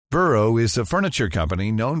Burrow is a furniture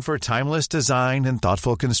company known for timeless design and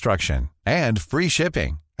thoughtful construction, and free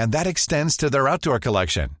shipping, and that extends to their outdoor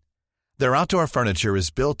collection. Their outdoor furniture is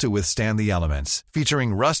built to withstand the elements,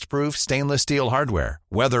 featuring rust-proof stainless steel hardware,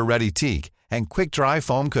 weather-ready teak, and quick-dry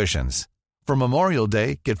foam cushions. For Memorial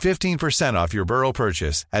Day, get 15% off your Burrow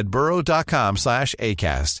purchase at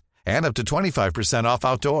burrow.com/ACAST and up to 25% off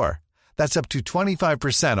outdoor. That's up to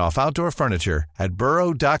 25% off outdoor furniture at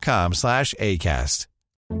burrow.com/ACAST.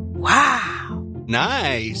 Wow.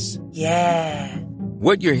 Nice. Yeah.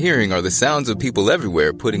 What you're hearing are the sounds of people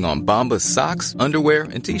everywhere putting on Bombas socks, underwear,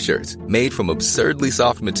 and T-shirts made from absurdly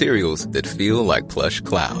soft materials that feel like plush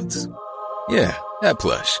clouds. Yeah, that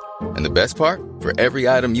plush. And the best part? For every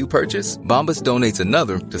item you purchase, Bombas donates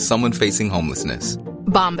another to someone facing homelessness.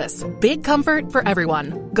 Bombas. Big comfort for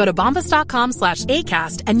everyone. Go to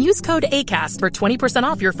bombas.com/ACAST and use code ACAST for 20%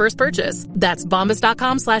 off your first purchase. That's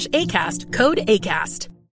bombas.com/ACAST. Code ACAST.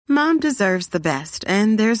 Mom deserves the best,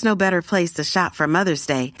 and there's no better place to shop for Mother's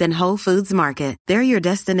Day than Whole Foods Market. They're your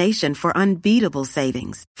destination for unbeatable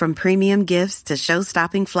savings, from premium gifts to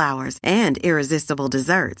show-stopping flowers and irresistible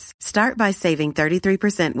desserts. Start by saving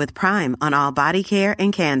 33% with Prime on all body care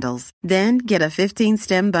and candles. Then get a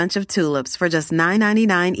 15-stem bunch of tulips for just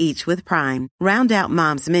 $9.99 each with Prime. Round out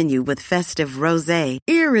Mom's menu with festive rosé,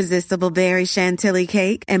 irresistible berry chantilly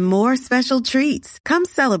cake, and more special treats. Come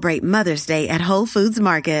celebrate Mother's Day at Whole Foods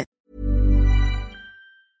Market.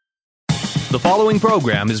 The following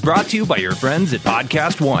program is brought to you by your friends at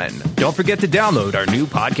Podcast One. Don't forget to download our new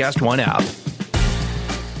Podcast One app.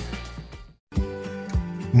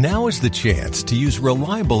 Now is the chance to use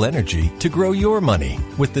reliable energy to grow your money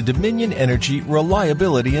with the Dominion Energy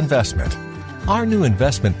Reliability Investment. Our new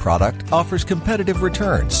investment product offers competitive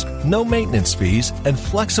returns, no maintenance fees, and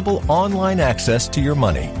flexible online access to your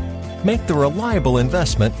money. Make the reliable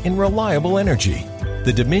investment in reliable energy.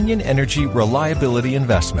 The Dominion Energy Reliability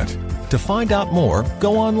Investment. To find out more,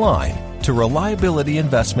 go online to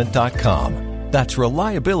reliabilityinvestment.com. That's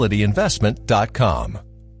reliabilityinvestment.com.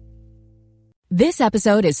 This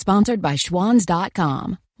episode is sponsored by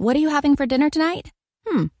Schwans.com. What are you having for dinner tonight?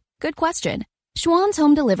 Good question. Schwans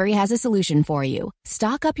Home Delivery has a solution for you.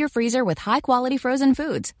 Stock up your freezer with high-quality frozen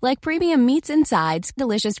foods like premium meats and sides,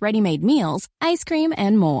 delicious ready-made meals, ice cream,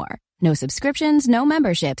 and more. No subscriptions, no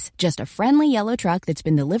memberships, just a friendly yellow truck that's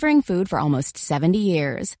been delivering food for almost 70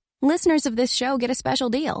 years. Listeners of this show get a special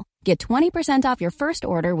deal. Get 20% off your first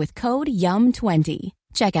order with code YUM20.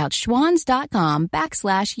 Check out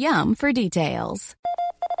schwans.com/YUM for details.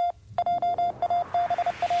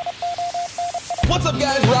 What's up,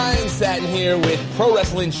 guys? Ryan Satin here with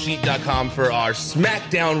ProWrestlingSheet.com for our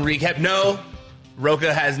SmackDown recap. No,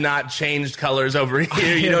 Rocha has not changed colors over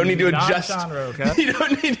here. You don't need to adjust. You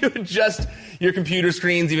don't need to adjust your computer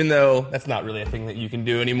screens, even though that's not really a thing that you can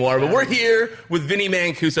do anymore. But we're here with Vinny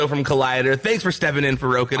Mancuso from Collider. Thanks for stepping in for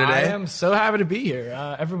Rocha today. I am so happy to be here.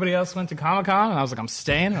 Everybody else went to Comic-Con, and I was like, I'm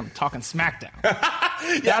staying, and I'm talking SmackDown.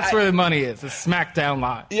 That's where the money is. It's SmackDown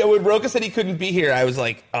Live. Yeah, when Rocha said he couldn't be here, I was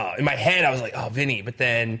like, in my head, I was like, oh, Vinny. But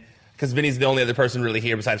then, because Vinny's the only other person really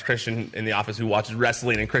here besides Christian in the office who watches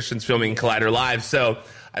wrestling, and Christian's filming Collider Live. So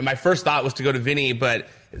my first thought was to go to Vinny, but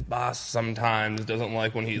his boss sometimes doesn't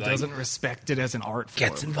like when he doesn't respect it as an art form.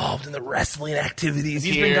 Gets involved in the wrestling activities.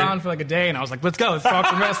 He's been gone for like a day, and I was like, let's go. Let's talk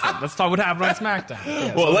some wrestling. Let's talk what happened on SmackDown.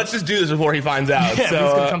 Yeah, well, let's just do this before he finds out. Yeah, so,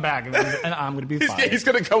 he's going to come back, and I'm going to be fired. He's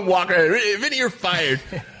going to come walk around. Vinny, you're fired.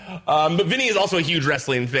 But Vinny is also a huge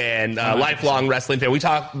wrestling fan, lifelong wrestling fan. We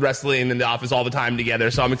talk wrestling in the office all the time together,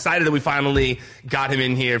 so I'm excited that we finally got him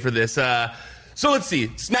in here for this. So let's see.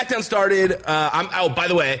 SmackDown started. By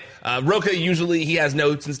the way, Rocha, usually he has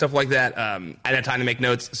notes and stuff like that. I didn't have time to make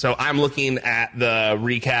notes, so I'm looking at the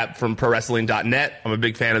recap from ProWrestling.net. I'm a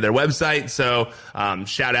big fan of their website, so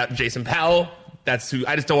shout out to Jason Powell. That's who.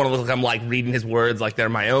 I just don't want to look like I'm like reading his words like they're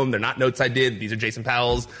my own. They're not notes I did. These are Jason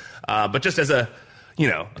Powell's. But just as a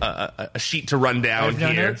sheet to run down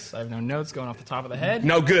here. I have no notes going off the top of the head.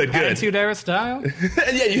 No, good. Attitude Era style.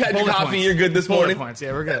 Yeah, you had your coffee. Points. You're good this morning. Points.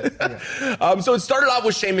 Yeah, we're good. So it started off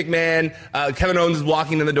with Shane McMahon. Kevin Owens is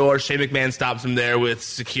walking in the door. Shane McMahon stops him there with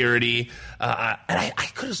security. And I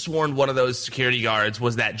could have sworn one of those security guards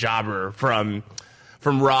was that jobber from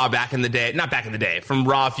Raw back in the day. Not back in the day. From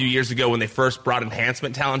Raw a few years ago when they first brought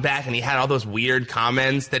enhancement talent back, and he had all those weird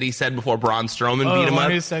comments that he said before Braun Strowman beat him up.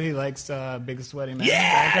 He said he likes big sweaty men.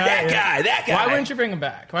 Yeah, that guy. Why wouldn't you bring him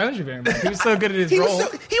back? He was so good at his role.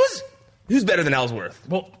 He was better than Ellsworth.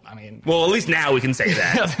 Well, at least now we can say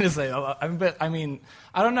that. I was going to say, but I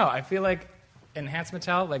don't know. I feel like enhancement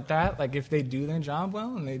talent like that, like if they do their job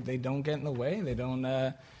well and they don't get in the way, they don't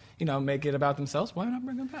make it about themselves, why not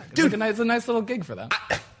bring them back? It's, Dude, it's a nice little gig for them.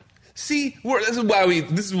 See, this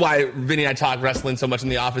is why Vinny and I talk wrestling so much in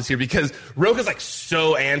the office here, because Roka's like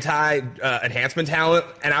so anti enhancement talent,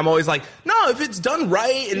 and I'm always like, no, if it's done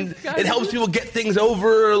right and it helps people get things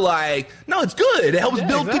over, like, no, it's good. It helps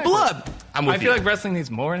build people up. I feel like wrestling needs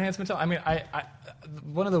more enhancement talent. I mean, I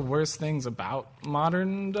one of the worst things about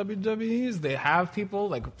modern WWE is they have people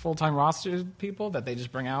like full-time roster people that they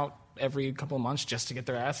just bring out every couple of months just to get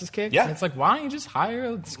their asses kicked. Yeah. And it's like, why don't you just hire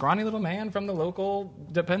a scrawny little man from the local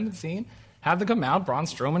dependent scene, have them come out, Braun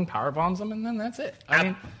Strowman powerbombs them, and then that's it.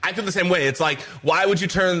 I feel the same way. It's like, why would you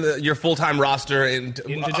turn your full-time roster into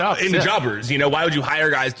jobbers? You know, why would you hire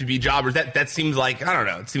guys to be jobbers? That seems like, I don't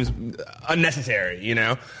know, it seems unnecessary, you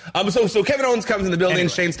know? So Kevin Owens comes in the building,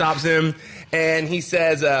 Shane stops him, and he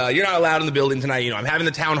says, you're not allowed in the building tonight. You know, I'm having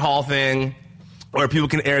the town hall thing where people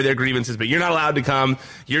can air their grievances, but you're not allowed to come.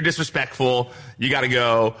 You're disrespectful. You got to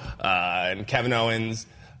go. And Kevin Owens,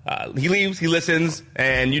 he leaves, he listens,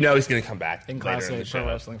 and you know he's going to come back. In classic pro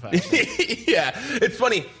wrestling fashion. Yeah, it's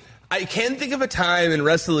funny. I can't think of a time in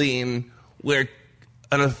wrestling where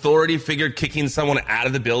an authority figure kicking someone out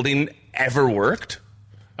of the building ever worked.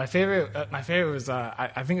 My favorite was,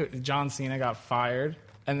 I think John Cena got fired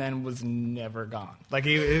and then was never gone. Like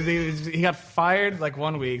he got fired like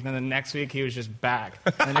 1 week, then the next week he was just back.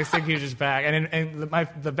 And the next week he was just back. And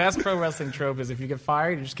the best pro wrestling trope is if you get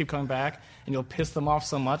fired, you just keep coming back, and you'll piss them off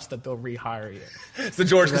so much that they'll rehire you. It's the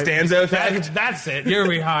George Costanza effect. That's it. You're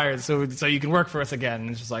rehired, so you can work for us again.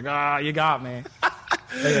 And it's just like, you got me.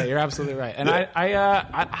 Yeah, you're absolutely right. And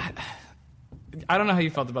I don't know how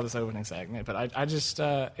you felt about this opening segment, but I just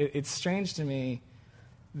it's strange to me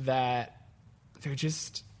that they're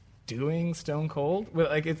just doing Stone Cold. Well,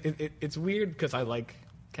 like it's weird because I like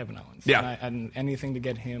Kevin Owens. Yeah. And anything to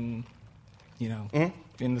get him, in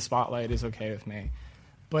the spotlight is okay with me.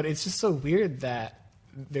 But it's just so weird that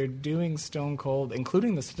they're doing Stone Cold,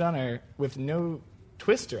 including the Stunner, with no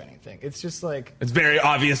twist or anything. It's just like it's very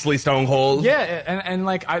obviously Stone Cold. Yeah, and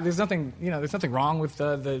like there's nothing wrong with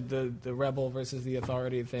the Rebel versus the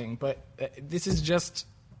Authority thing, but this is just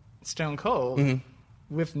Stone Cold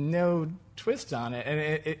with no twist on it, and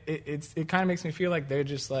it kind of makes me feel like they're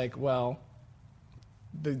just like, well,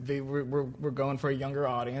 we're going for a younger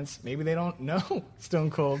audience. Maybe they don't know Stone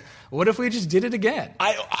Cold. What if we just did it again?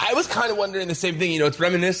 I was kind of wondering the same thing. It's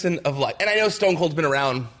reminiscent of like, and I know Stone Cold's been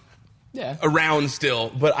around. Yeah. Around still,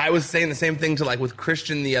 but I was saying the same thing to like with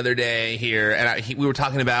Christian the other day here, and we were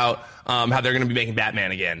talking about how they're going to be making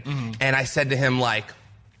Batman again, and I said to him man,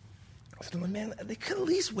 they could at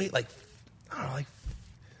least wait like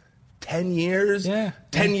 10 years,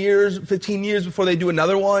 10 years, 15 years before they do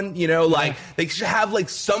another one. They should have like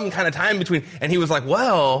some kind of time between. And he was like,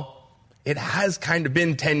 well, it has kind of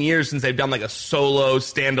been 10 years since they've done like a solo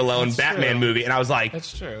standalone Batman movie, and I was like,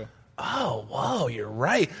 that's true. Oh, whoa, you're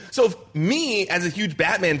right. So if me, as a huge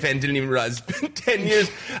Batman fan, didn't even realize it's been 10 years,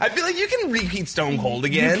 I feel like you can repeat Stone Cold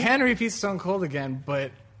again. You can repeat Stone Cold again, but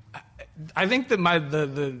I think that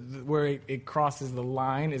where it crosses the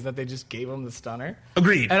line is that they just gave him the Stunner.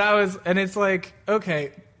 Agreed. And it's like,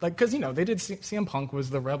 okay, like, because, they did, CM Punk was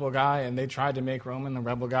the Rebel guy, and they tried to make Roman the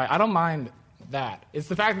Rebel guy. I don't mind that. It's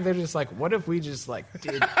the fact that they're just like, what if we just, like,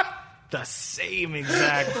 did the same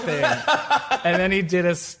exact thing? And then he did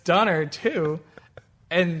a Stunner too,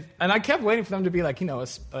 and I kept waiting for them to be like,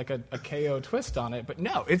 a KO twist on it, but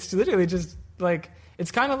no, it's literally just like,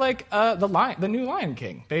 it's kind of like the new Lion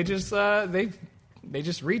King. They just they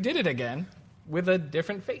just redid it again with a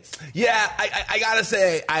different face. Yeah, I gotta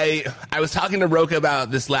say, I was talking to Roka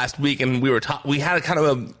about this last week, and we had a kind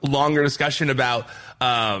of a longer discussion about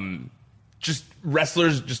just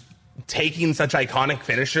wrestlers just taking such iconic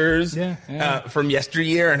finishers from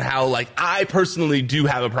yesteryear, and how like I personally do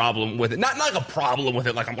have a problem with it. Not like a problem with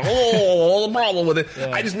it, like I'm a problem with it. Yeah.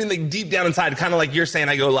 I just mean like deep down inside, kind of like you're saying,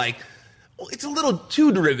 I go like, well, it's a little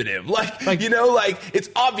too derivative. Like it's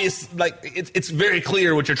obvious, like it's very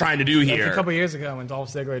clear what you're trying to do here. Like a couple years ago when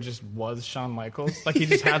Dolph Ziggler just was Shawn Michaels, like he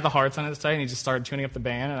just had the hearts on his tight, and he just started tuning up the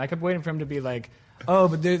band, and I kept waiting for him to be like, oh,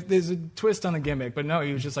 but there's a twist on the gimmick. But no,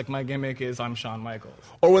 he was just like, my gimmick is I'm Shawn Michaels.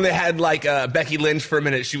 Or when they had like Becky Lynch for a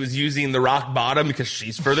minute, she was using the rock bottom because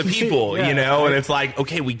she's for the people, and it's like,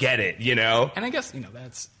 okay, we get it, And I guess,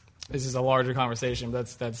 this is a larger conversation, but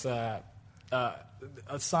that's a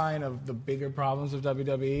sign of the bigger problems of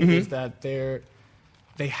WWE is that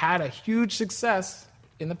they had a huge success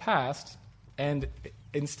in the past, and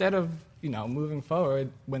instead of moving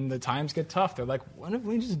forward, when the times get tough, they're like, what if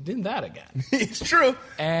we just did that again? It's true.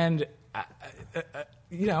 And,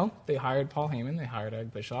 they hired Paul Heyman, they hired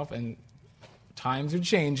Eric Bischoff, and times are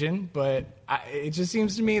changing, but it just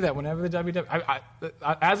seems to me that whenever the WWE,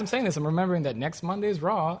 as I'm saying this, I'm remembering that next Monday's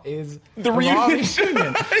Raw is the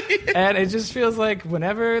reunion. And it just feels like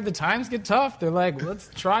whenever the times get tough, they're like, let's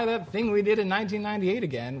try that thing we did in 1998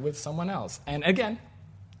 again with someone else. And again,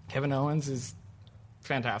 Kevin Owens is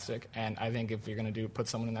fantastic, and I think if you're going to put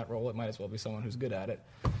someone in that role, it might as well be someone who's good at it.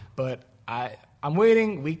 But I'm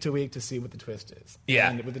waiting week to week to see what the twist is. Yeah.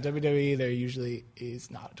 And with the WWE, there usually is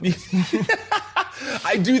not a twist.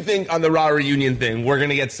 I do think on the Raw reunion thing, we're going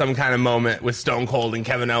to get some kind of moment with Stone Cold and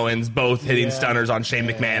Kevin Owens both hitting stunners on Shane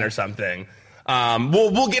McMahon or something.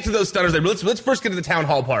 We'll get to those stunners there. But let's first get to the town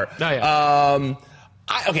hall part. Oh, yeah.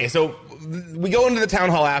 Okay, so we go into the town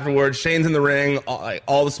hall afterwards. Shane's in the ring.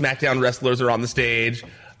 All the SmackDown wrestlers are on the stage.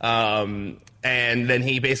 And then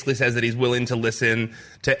he basically says that he's willing to listen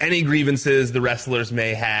to any grievances the wrestlers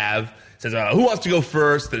may have. Says, who wants to go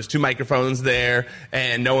first? There's 2 microphones there,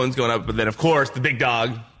 and no one's going up. But then, of course, the big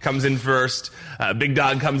dog comes in first. Big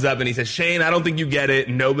dog comes up, and he says, Shane, I don't think you get it.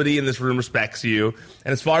 Nobody in this room respects you.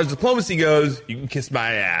 And as far as diplomacy goes, you can kiss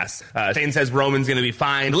my ass. Shane says Roman's going to be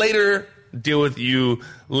fine later. Deal with you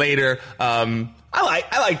later.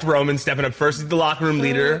 I liked Roman stepping up first. He's the locker room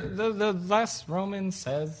leader. The less Roman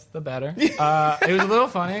says, the better. It was a little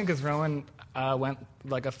funny because Roman went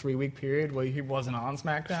like a 3-week period where he wasn't on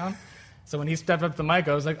SmackDown. So when he stepped up to the mic,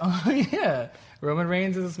 I was like, oh, yeah, Roman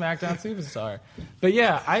Reigns is a SmackDown superstar. But,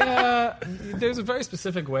 yeah, there's a very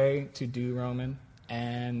specific way to do Roman.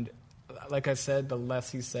 And like I said, the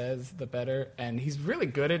less he says, the better. And he's really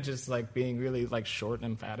good at just, like, being really, like, short and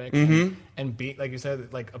emphatic. And be, like you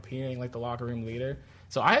said, like, appearing like the locker room leader.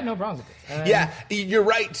 So I had no problems with this. Yeah, you're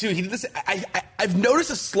right, too. He did this. I've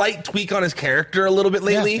noticed a slight tweak on his character a little bit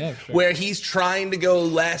lately, sure. where he's trying to go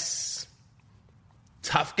less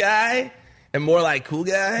tough guy and more like cool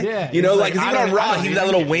guy. Yeah, you know, like like, even on Raw, he did that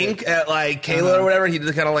little wink at like Kayla or whatever. He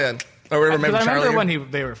did kind of like or whatever. I remember Charlie when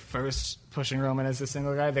they were first pushing Roman as a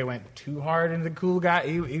single guy, they went too hard into the cool guy.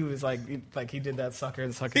 He was like he did that sucker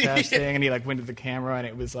dash thing, and he like went to the camera, and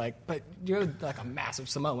it was like, but you're like a massive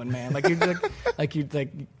Samoan man,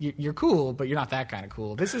 you're cool, but you're not that kind of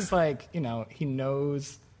cool. This is like, you know, he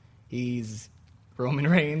knows he's Roman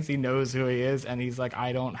Reigns, he knows who he is, and he's like,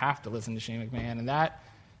 I don't have to listen to Shane McMahon, and that.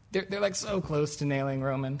 They're like so close to nailing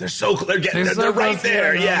Roman. They're right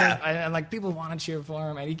there, yeah. And like people want to cheer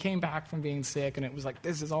for him, and he came back from being sick, and it was like,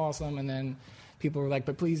 this is awesome. And then people were like,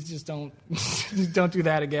 but please just don't do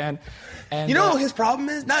that again. And you know what his problem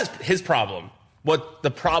is? Not his problem. What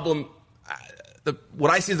the problem?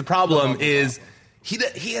 What I see as the problem is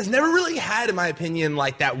he has never really had, in my opinion,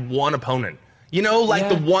 like that one opponent. You know, like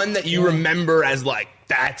the one that you remember as like,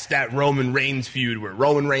 that's that Roman Reigns feud where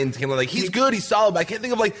Roman Reigns came like, he's good, he's solid, but I can't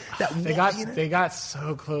think of like that. They got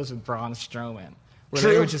so close with Braun Strowman. Where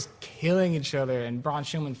they were just killing each other, and Braun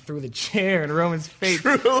Strowman threw the chair in Roman's face.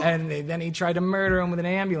 And then he tried to murder him with an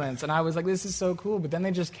ambulance. And I was like, this is so cool. But then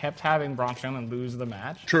they just kept having Braun Strowman lose the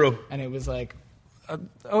match. True. And it was like,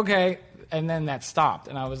 okay. And then that stopped.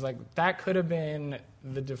 And I was like, that could have been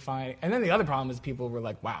the defining. And then the other problem is people were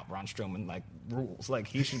like, wow, Braun Strowman like rules. Like,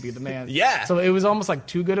 he should be the man. Yeah. So it was almost like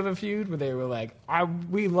too good of a feud where they were like,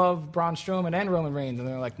 we love Braun Strowman and Roman Reigns. And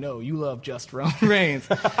they were like, no, you love just Roman Reigns.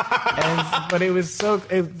 But it was so,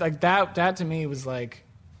 like that to me was like,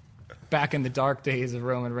 back in the dark days of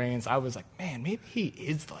Roman Reigns, I was like, man, maybe he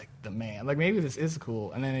is like the man. Like, maybe this is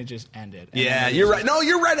cool. And then it just ended. Yeah, you're right. No,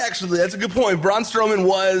 you're right, actually. That's a good point. Braun Strowman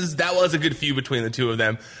was a good feud between the two of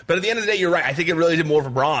them. But at the end of the day, you're right. I think it really did more for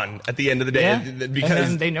Braun at the end of the day. Yeah. Because and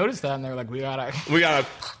then they noticed that, and they were like, we gotta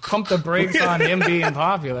pump the brakes on him being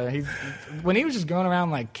popular. When he was just going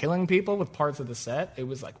around like killing people with parts of the set, it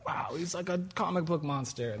was like, wow, he's like a comic book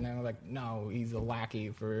monster. And they were like, no, he's a lackey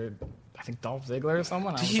for, I think, Dolph Ziggler or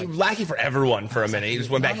someone. He was lackey for everyone for a minute. He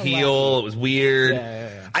just went back heel. It was weird.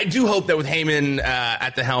 Yeah. I do hope that with Heyman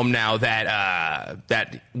at the helm now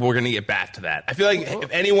that we're going to get back to that. I feel like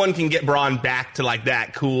if anyone can get Braun back to like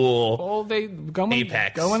that cool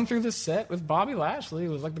apex. Going through the set with Bobby Lashley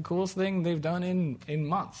was like the coolest thing they've done in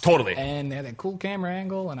months. Totally. And they had that cool camera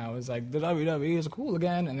angle, and I was like, the WWE is cool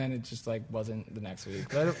again, and then it just like wasn't the next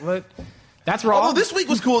week. That's Raw. Although this week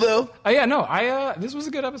was cool, though. Oh, yeah, no. This was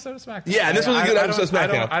a good episode of SmackDown. Yeah, this was a good episode of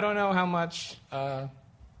SmackDown. I don't know how much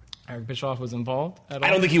Eric Bischoff was involved at all. I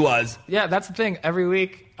don't think he was. Yeah, that's the thing. Every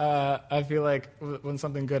week, I feel like when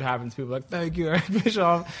something good happens, people are like, thank you, Eric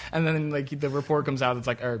Bischoff. And then like the report comes out, it's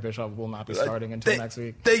like, Eric Bischoff will not be starting until next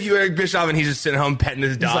week. Thank you, Eric Bischoff. And he's just sitting home petting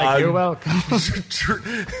his dog. He's like, you're welcome.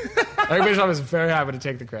 Eric Bischoff is very happy to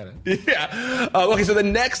take the credit. Yeah. Okay, so the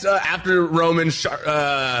next, after Roman...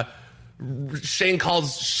 Shane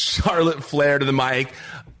calls Charlotte Flair to the mic.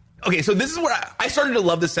 Okay, so this is where I started to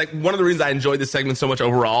love this segment. One of the reasons I enjoyed this segment so much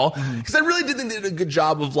overall, because I really did think they did a good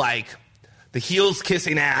job of, like, the heels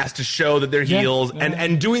kissing ass to show that they're heels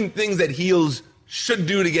and doing things that heels should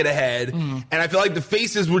do to get ahead. And I feel like the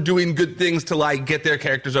faces were doing good things to, like, get their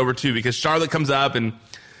characters over, too, because Charlotte comes up and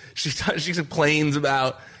she complains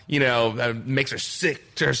about, you know, makes her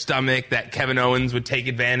sick to her stomach that Kevin Owens would take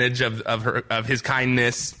advantage of his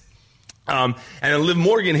kindness. And then Liv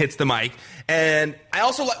Morgan hits the mic. And I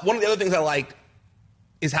also like, one of the other things I liked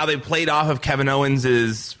is how they played off of Kevin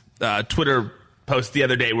Owens' Twitter post the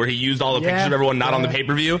other day where he used all the pictures of everyone not on the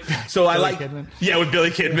pay-per-view. So I like, with Billy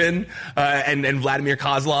Kidman and Vladimir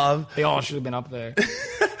Kozlov. They all should have been up there.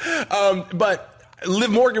 But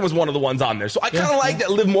Liv Morgan was one of the ones on there. So I kind of like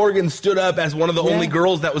that Liv Morgan stood up as one of the only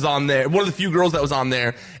girls that was on there, one of the few girls that was on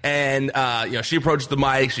there. And, you know, she approached the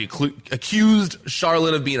mic. She accused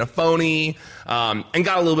Charlotte of being a phony and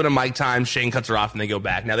got a little bit of mic time. Shane cuts her off and they go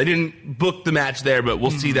back. Now, they didn't book the match there, but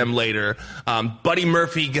we'll see them later. Buddy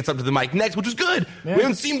Murphy gets up to the mic next, which is good. Yeah. We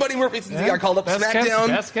haven't seen Buddy Murphy since he got called up to SmackDown.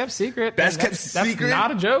 Best kept secret. Best kept secret. That's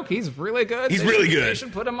not a joke. He's really good. He's really good. They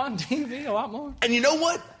should put him on TV a lot more. And you know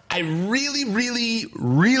what? I really, really,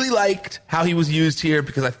 really liked how he was used here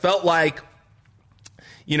because I felt like,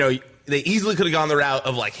 you know, they easily could have gone the route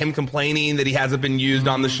of like him complaining that he hasn't been used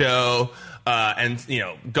on the show and, you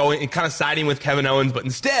know, going and kind of siding with Kevin Owens. But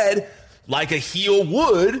instead, like a heel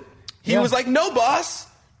would, he was like, no, boss,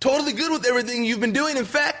 totally good with everything you've been doing. In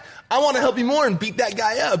fact, I want to help you more and beat that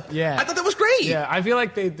guy up. Yeah. I thought that was great. Yeah, I feel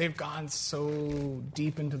like they've gone so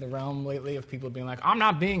deep into the realm lately of people being like, I'm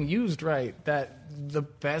not being used right, that the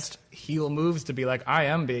best heel moves to be like, I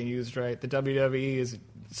am being used right. The WWE is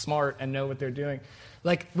smart and know what they're doing.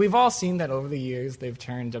 Like, we've all seen that over the years. They've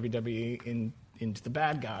turned WWE into the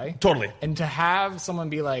bad guy. Totally. And to have someone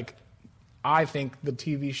be like, I think the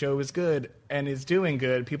TV show is good and is doing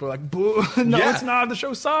good, people are like, boo, no, it's not. The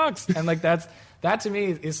show sucks. And like that to me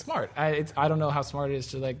is smart. I don't know how smart it is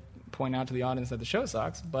to like point out to the audience that the show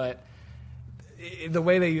sucks, but the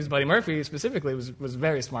way they used Buddy Murphy specifically was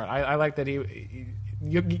very smart. I like that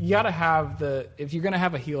you gotta have if you're gonna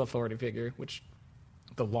have a heel authority figure, which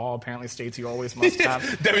the law apparently states you always must have.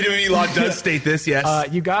 WWE law does state this,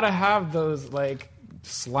 yes. You gotta have those like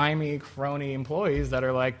slimy crony employees that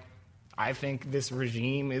are like, I think this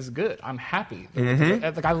regime is good. I'm happy.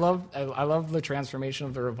 Like I love the transformation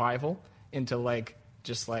of the Revival into like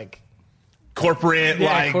just like corporate,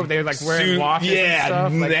 they're like wearing watches and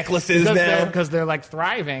stuff, like, necklaces now because they're like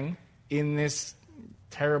thriving in this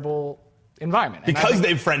terrible environment because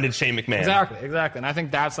they've friended Shane McMahon. Exactly, and I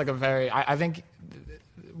think that's like I think.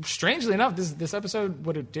 Strangely enough, this episode,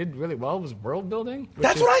 what it did really well was world building.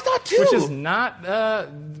 That's what I thought too. Which is not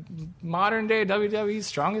modern day WWE's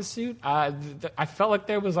strongest suit. I felt like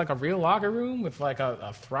there was like a real locker room with like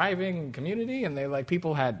a thriving community, and they like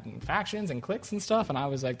people had factions and cliques and stuff. And I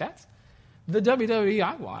was like, that's the WWE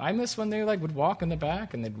I want. I miss when they like would walk in the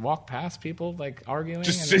back and they'd walk past people like arguing.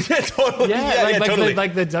 Totally. Totally.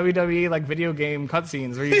 Like the WWE like video game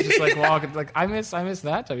cutscenes where you just like walk. Like I miss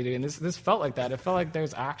that WWE, and this felt like that. It felt like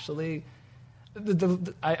there's actually.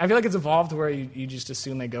 I feel like it's evolved where you just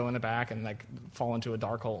assume they go in the back and like fall into a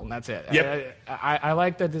dark hole and that's it. Yep. I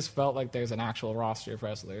like that this felt like there's an actual roster of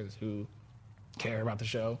wrestlers who care about the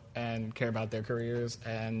show and care about their careers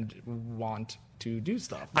and want to do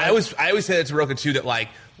stuff. I always say that to Roka too, that like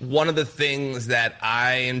one of the things that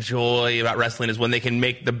I enjoy about wrestling is when they can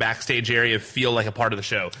make the backstage area feel like a part of the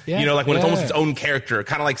show. Yeah. You know, like when it's almost its own character,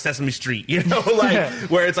 kind of like Sesame Street, you know, like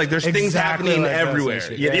where it's like there's things happening like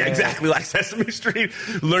everywhere. Yeah, exactly like Sesame Street,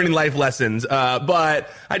 learning life lessons. But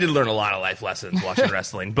I did learn a lot of life lessons watching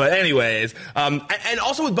wrestling. But anyways, and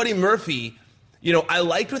also with Buddy Murphy, you know, I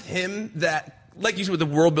liked with him that, like you said with the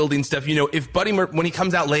world building stuff, you know, if Buddy Murphy, when he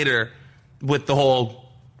comes out later with the whole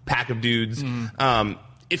pack of dudes,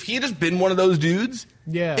 if he had just been one of those dudes,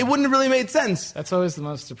 it wouldn't have really made sense. That's always the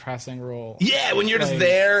most depressing role. Yeah, when you're just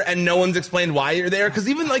there and no one's explained why you're there. Because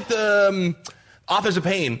even like the Authors of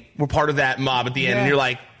Pain were part of that mob at the end, and you're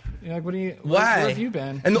like, why? Where have you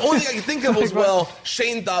been? And the only thing I could think of was, well,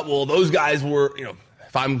 Shane thought, well, those guys were, you know,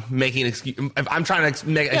 if I'm trying to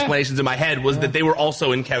make explanations in my head, was that they were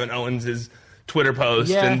also in Kevin Owens' Twitter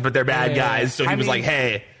post, but they're bad guys. So he was like,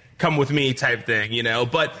 hey, come with me type thing, you know?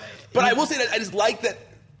 But I will say that I just like that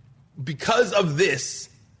because of this,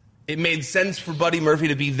 it made sense for Buddy Murphy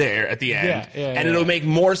to be there at the end. And it'll make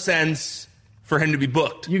more sense for him to be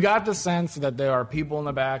booked. You got the sense that there are people in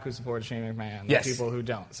the back who support Shane McMahon, people who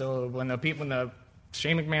don't. So when the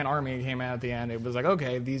Shane McMahon army came out at the end, it was like,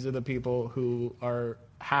 okay, these are the people who are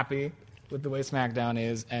happy with the way SmackDown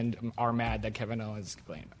is and are mad that Kevin Owens is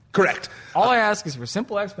complaining about. Correct. All I ask is for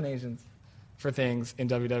simple explanations for things in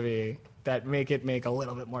WWE that make a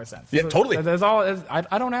little bit more sense. Yeah, totally. That's all.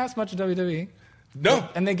 I don't ask much of WWE. No.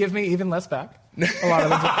 And they give me even less back. A lot of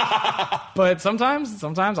the time. But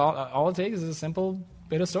sometimes all it takes is a simple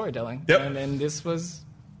bit of storytelling. Yep. And this was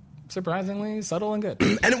surprisingly subtle and good.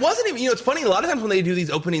 And it wasn't even, it's funny, a lot of times when they do these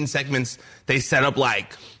opening segments, they set up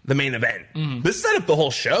like the main event. Mm-hmm. This set up the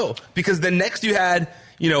whole show because then next you had,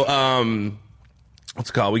 what's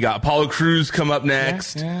it called? We got Apollo Crews come up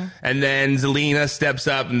next, and then Zelina steps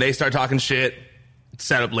up and they start talking shit.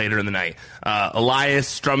 Set up later in the night. Elias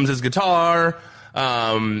strums his guitar,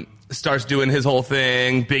 starts doing his whole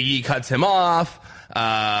thing. Big E cuts him off,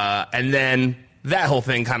 and then that whole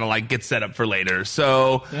thing kind of like gets set up for later.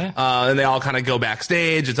 So, and they all kind of go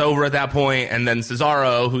backstage. It's over at that point, and then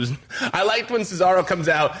Cesaro, I liked when Cesaro comes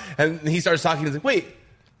out and he starts talking. He's like, "Wait,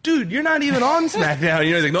 dude, you're not even on SmackDown."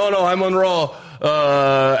 He's like, "No, I'm on Raw."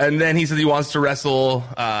 And then he says he wants to wrestle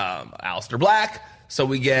Aleister Black. So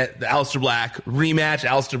we get the Aleister Black rematch,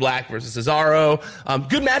 Aleister Black versus Cesaro.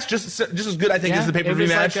 Good match, just as good, I think, as the pay-per-view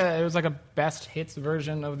match. It was like a best hits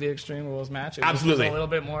version of the Extreme Rules match. It Absolutely. was a little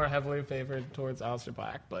bit more heavily favored towards Aleister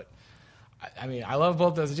Black, but I mean, I love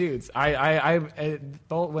both those dudes.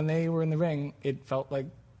 Both when they were in the ring, it felt like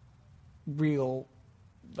real.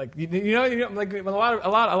 Like like a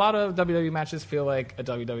lot of WWE matches feel like a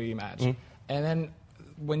WWE match, and then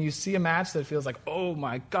when you see a match that feels like, oh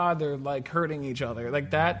my God, they're like hurting each other,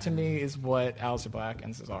 like that to me is what Aleister Black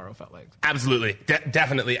and Cesaro felt like. Absolutely,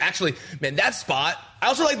 definitely. Actually, man, that spot. I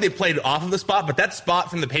also like they played off of the spot, but that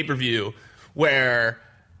spot from the pay-per-view where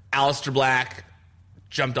Aleister Black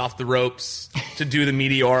jumped off the ropes to do the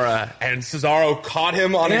Meteora, and Cesaro caught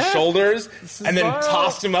him on his shoulders and then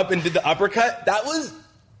tossed him up and did the uppercut. That was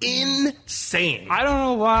insane. I don't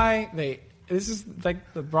know why this is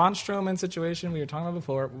like the Braun Strowman situation we were talking about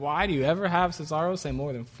before. Why do you ever have Cesaro say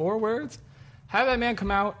more than 4 words? Have that man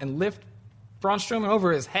come out and lift Braun Strowman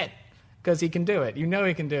over his head because he can do it. You know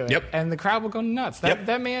he can do it. Yep. And the crowd will go nuts.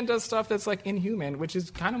 That man does stuff that's like inhuman, which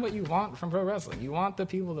is kind of what you want from pro wrestling. You want the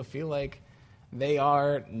people to feel like they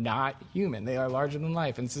are not human. They are larger than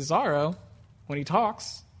life. And Cesaro, when he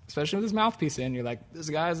talks, especially with his mouthpiece in, you're like, this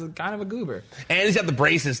guy's kind of a goober. And he's got the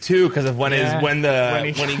braces too, because of when he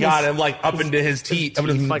got him like up into his teeth, up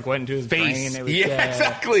into his like went into his face. brain.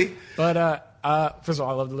 Exactly. But first of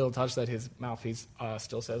all, I love the little touch that his mouthpiece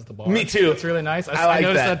still says the bar. Me too. It's really nice. I like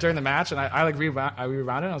noticed that during the match, and I rewound it.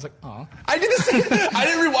 And I was like, oh. I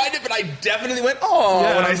didn't rewind it, but I definitely went, oh,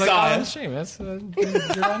 when I saw it. Sheamus.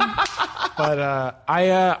 But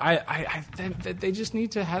they just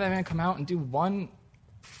need to have that man come out and do one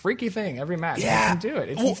freaky thing every match. Yeah, he can do it.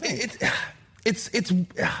 It's insane.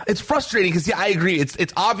 It's frustrating because I agree.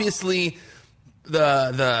 It's obviously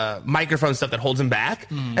the microphone stuff that holds him back,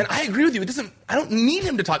 and I agree with you. I don't need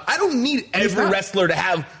him to talk. I don't need every wrestler to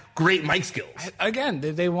have great mic skills. Again,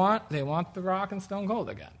 they want The Rock and Stone Cold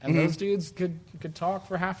again, and those dudes could talk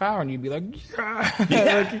for a half hour, and you'd be like,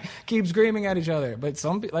 like, keep screaming at each other. But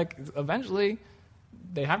eventually,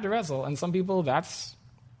 they have to wrestle, and some people that's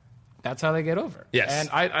how they get over. Yes. And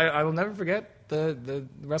I will never forget the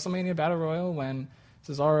WrestleMania Battle Royal when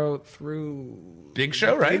Cesaro threw Big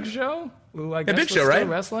Show, right? Big Show, who I guess Big was Show, still right?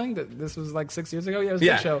 wrestling. This was like 6 years ago. Yeah, it was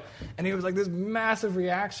Big Show, and he was like this massive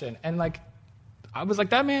reaction, and like I was like,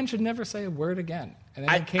 that man should never say a word again. And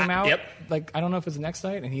then he came out like I don't know if it was the next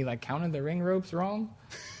night, and he like counted the ring ropes wrong.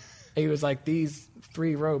 He was like, these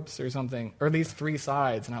 3 ropes or something, or these 3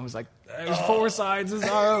 sides, and I was like, there's 4 sides.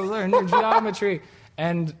 Cesaro, learn your geometry.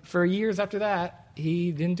 And for years after that,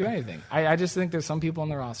 he didn't do anything. I just think there's some people on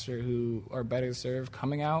the roster who are better served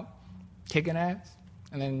coming out, kicking ass,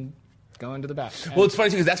 and then going to the back. Well, it's funny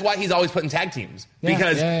too because that's why he's always put in tag teams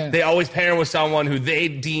because they always pair him with someone who they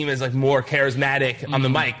deem as like more charismatic on the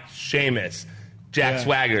mic. Sheamus, Jack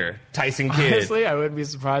Swagger, Tyson Kidd. Honestly, I wouldn't be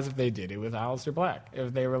surprised if they did it with Aleister Black.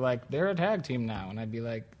 If they were like, they're a tag team now, and I'd be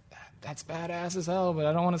like, that's badass as hell, but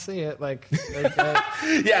I don't want to see it.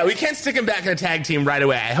 Yeah, we can't stick him back in a tag team right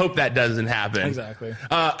away. I hope that doesn't happen. Exactly.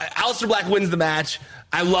 Aleister Black wins the match.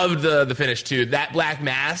 I loved the finish too. That black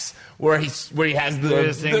mass where he has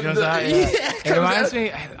the thing comes out. It reminds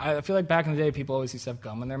me. I feel like back in the day, people always used to have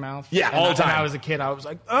gum in their mouth. Yeah, all the time. When I was a kid, I was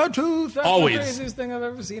like, a tooth. That's always the craziest thing I've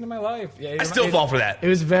ever seen in my life. Yeah, I still fall for that. It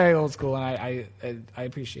was very old school, and I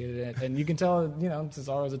appreciated it. And you can tell,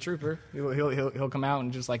 Cesaro's a trooper. He'll come out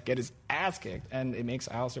and just like get his ass kicked, and it makes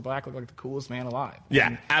Aleister Black look like the coolest man alive. Yeah,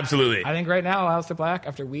 and absolutely. I think right now, Aleister Black,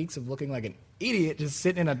 after weeks of looking like an idiot, just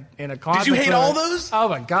sitting in a closet. Did you hate all those? Oh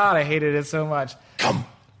my God, I hated it so much. Come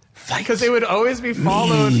Because it would always be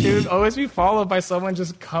followed. It would always be followed by someone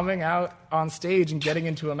just coming out on stage and getting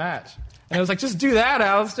into a match. And I was like, just do that,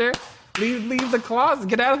 Alistair. Leave the closet.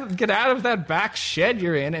 Get out of that back shed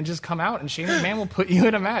you're in and just come out. And Shane McMahon will put you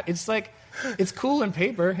in a match. It's like, it's cool in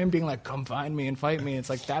paper, him being like, come find me and fight me. It's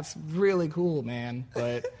like, that's really cool, man.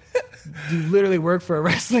 But you literally work for a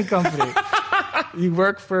wrestling company.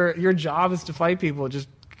 Your job is to fight people. Just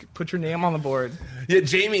put your name on the board. Yeah,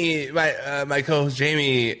 Jamie, my co-host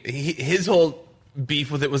Jamie, his whole beef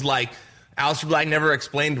with it was like, Aleister Black never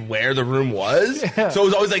explained where the room was. Yeah. So it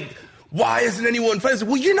was always like, why isn't anyone fighting? I was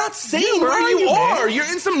like, well, you're not saying where you are.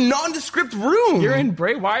 You're in some nondescript room. You're in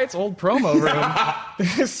Bray Wyatt's old promo room.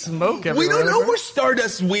 There's smoke everywhere. We don't know where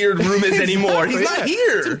Stardust's weird room is anymore. He's not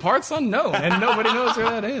here. It's in parts unknown, and nobody knows where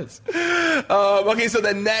that is. Okay, so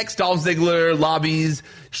then next, Dolph Ziggler lobbies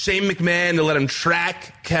Shane McMahon to let him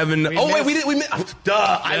track Kevin. I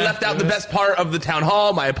left out the best part of the town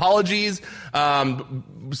hall. My apologies.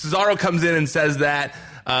 Cesaro comes in and says that.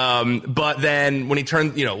 But then when he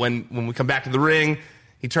turns, when we come back to the ring,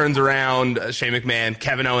 he turns around, Shane McMahon,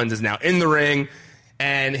 Kevin Owens is now in the ring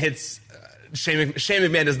and hits, Shane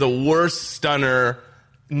McMahon does the worst stunner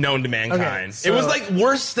known to mankind. Okay, so, it was like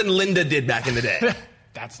worse than Linda did back in the day.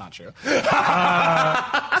 That's not true.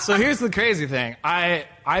 So here's the crazy thing. I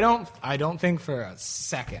don't think for a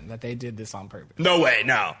second that they did this on purpose. No way,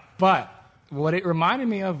 no. But what it reminded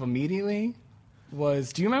me of immediately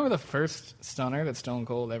was, do you remember the first stunner that Stone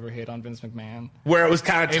Cold ever hit on Vince McMahon? Where it was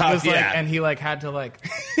kind of tough, yeah. And he had to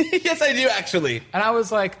Yes, I do, actually. And I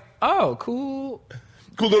was like, oh, cool.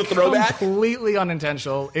 Cool little throwback? Completely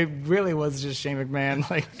unintentional. It really was just Shane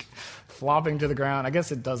McMahon, flopping to the ground. I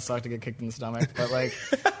guess it does suck to get kicked in the stomach, but,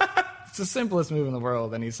 it's the simplest move in the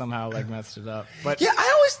world, and he somehow, messed it up. But yeah,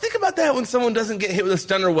 I always think about that when someone doesn't get hit with a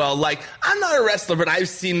stunner well. I'm not a wrestler, but I've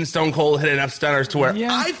seen Stone Cold hit enough stunners to where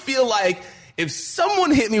I feel like if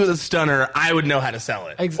someone hit me with a stunner, I would know how to sell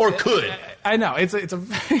it. Or could. I know. It's a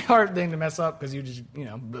very hard thing to mess up because you just,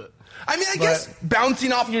 bleh. I mean, I guess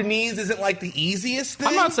bouncing off your knees isn't the easiest thing.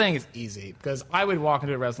 I'm not saying it's easy because I would walk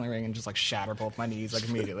into a wrestling ring and just shatter both my knees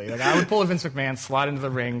immediately. I would pull a Vince McMahon, slide into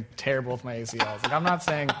the ring, tear both my ACLs. I'm not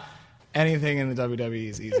saying anything in the WWE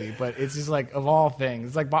is easy, but it's just of all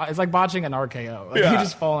things, it's like botching an RKO. You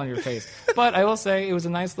just fall on your face. But I will say it was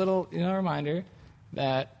a nice little reminder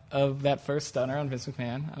of that first stunner on Vince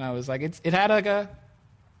McMahon, and I was like, it had a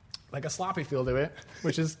sloppy feel to it,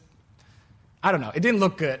 which is, I don't know, it didn't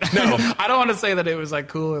look good. No, I don't want to say that it was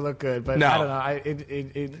cool or looked good, but no. I don't know,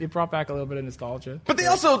 it brought back a little bit of nostalgia. But they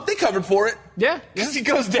covered for it. Yeah, because he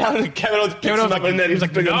goes down and Kevin Owens picks him up, and then he's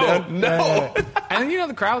like, no. And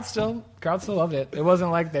the crowd still loved it. It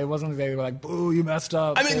wasn't they were like, boo, you messed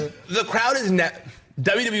up. I mean, the crowd is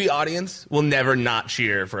WWE audience will never not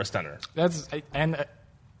cheer for a stunner.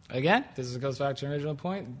 Again, this goes back to the original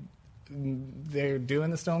point. They're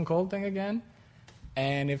doing the Stone Cold thing again,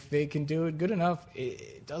 and if they can do it good enough,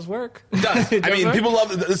 it does work. It does. People love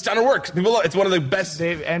the stunner works. It's one of the best.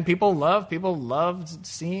 People loved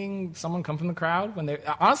seeing someone come from the crowd when they.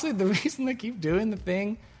 Honestly, the reason they keep doing the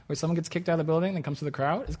thing where someone gets kicked out of the building and comes to the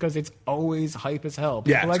crowd is because it's always hype as hell.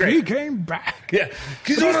 People great. He came back. Yeah,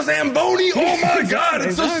 he's on a Zamboni. Oh my God,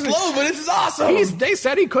 it's so slow, but it's awesome. They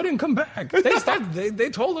said he couldn't come back. They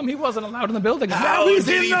told him he wasn't allowed in the building. How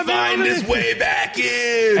did he find his way back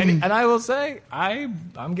in? And I will say,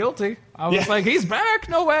 I'm guilty. I was like, he's back?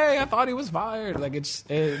 No way. I thought he was fired.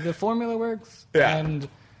 The formula works. Yeah. And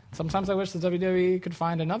sometimes I wish the WWE could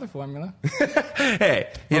find another formula. Hey,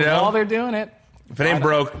 while they're doing it. If it ain't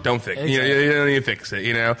broke, don't fix it. Exactly. You don't need to fix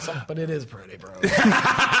it, But it is pretty broke. So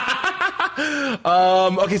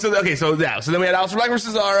then we had Aleister Black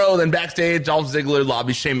versus Cesaro. Then backstage, Dolph Ziggler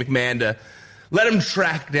lobbies Shane McMahon to let him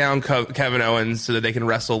track down Kevin Owens so that they can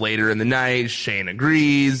wrestle later in the night. Shane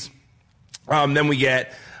agrees. Then we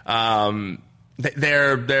get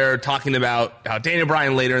they're talking about how Daniel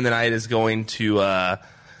Bryan later in the night is going to.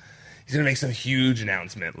 He's going to make some huge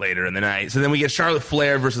announcement later in the night. So then we get Charlotte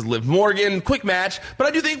Flair versus Liv Morgan. Quick match. But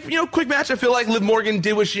I do think, quick match. I feel like Liv Morgan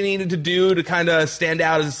did what she needed to do to kind of stand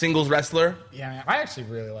out as a singles wrestler. Yeah, man, I actually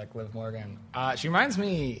really like Liv Morgan. She reminds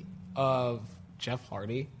me of Jeff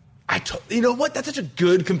Hardy. You know what? That's such a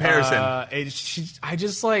good comparison. She's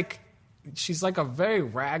like a very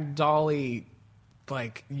ragdolly,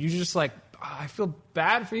 you just I feel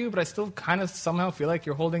bad for you, but I still kind of somehow feel like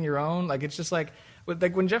you're holding your own. It's just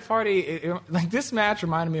when Jeff Hardy, this match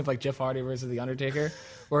reminded me of Jeff Hardy versus The Undertaker,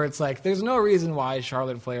 where it's there's no reason why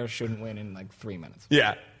Charlotte Flair shouldn't win in 3 minutes.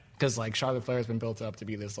 Yeah. Because Charlotte Flair has been built up to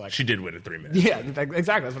be this She did win in 3 minutes. Yeah,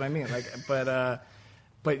 exactly. That's what I mean.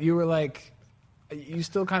 But you were you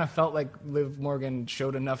still kind of felt like Liv Morgan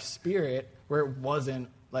showed enough spirit where it wasn't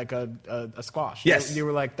like a squash. Yes. You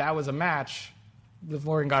were like, that was a match. Liv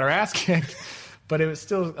Morgan got her ass kicked, but it was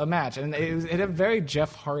still a match. And it had a very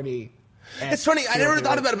Jeff Hardy. It's funny. I never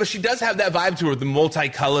thought about it, but she does have that vibe to her, the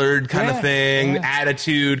multicolored kind of thing,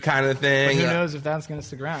 attitude kind of thing. But who knows if that's going to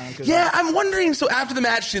stick around? Yeah, I'm wondering. So after the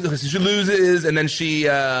match, she loses, and then she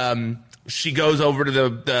goes over to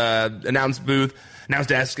the announce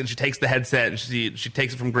desk, and she takes the headset, and she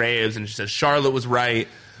takes it from Graves, and she says, "Charlotte was right.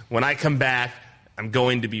 When I come back, I'm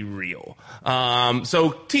going to be real."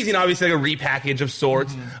 So teasing obviously like a repackage of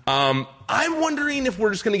sorts. I'm wondering if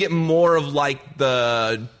we're just going to get more of like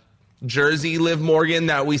the Jersey Liv Morgan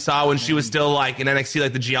that we saw when she was still like in NXT,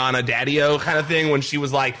 like the Gianna Daddio kind of thing, when she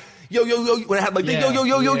was like yo yo yo, when it had like the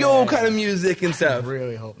yo kind of music and stuff. I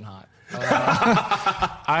really hope not.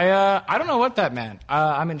 I don't know what that meant.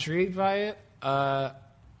 I'm intrigued by it. I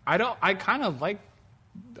kind of like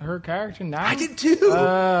her character now. I did too.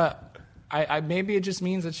 I maybe it just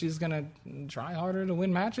means that she's gonna try harder to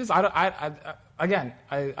win matches. All I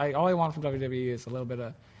want from WWE is a little bit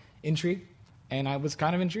of intrigue. And I was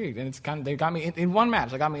kind of intrigued, and they got me in one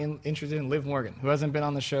match. They got me interested in Liv Morgan, who hasn't been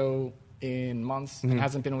on the show in months and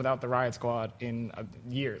hasn't been without the Riot Squad in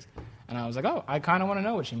years. And I was like, oh, I kind of want to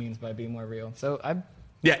know what she means by being more real. So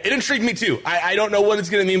it intrigued me too. I don't know what it's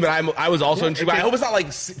going to mean, but I was also intrigued. I hope it's not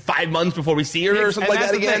like 5 months before we see her or something like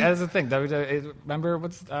that again. That's the thing. Remember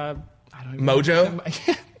what's I don't even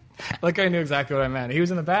Mojo? Like I knew exactly what I meant. He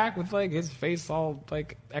was in the back with like his face all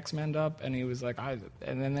like X-Men'd up, and he was like,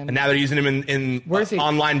 and now they're using him in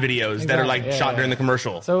online videos that are like shot during the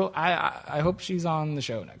commercial. So I hope she's on the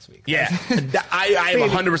show next week. Yeah, I am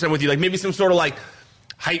 100% with you. Like maybe some sort of like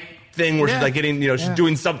hype thing where she's like getting, she's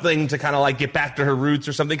doing something to kind of like get back to her roots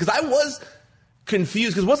or something. Because I was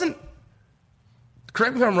confused because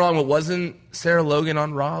correct me if I'm wrong, but wasn't Sarah Logan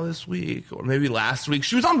on Raw this week or maybe last week?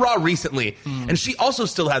 She was on Raw recently, and she also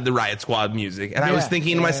still had the Riot Squad music. And I was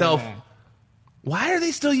thinking to myself, why are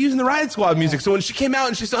they still using the Riot Squad music? So when she came out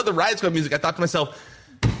and she saw the Riot Squad music, I thought to myself,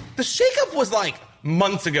 the shakeup was like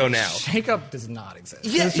months ago now. Shakeup does not exist.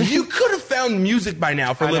 Yeah, you could have found music by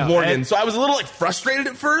now for Liv Morgan. So I was a little like frustrated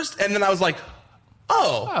at first, and then I was like,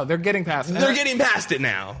 oh, they're getting past it. They're getting past it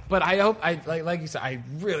now. But I hope, like you said, I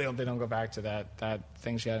really hope they don't go back to that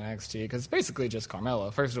thing she had in NXT, because it's basically just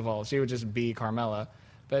Carmella. First of all, she would just be Carmella.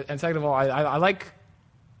 And second of all, I like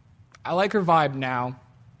her vibe now,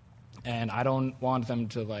 and I don't want them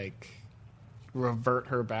to like revert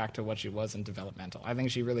her back to what she was in developmental. I think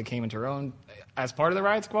she really came into her own as part of the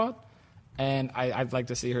Riot Squad, and I'd like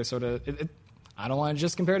to see her sort of. I don't want to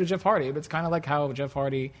just compare to Jeff Hardy, but it's kind of like how Jeff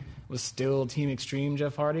Hardy was still Team Extreme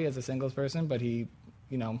Jeff Hardy as a singles person, but he,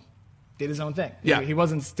 did his own thing. Yeah. He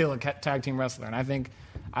wasn't still a tag team wrestler. And I think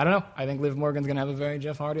Liv Morgan's going to have a very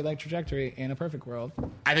Jeff Hardy-like trajectory in a perfect world.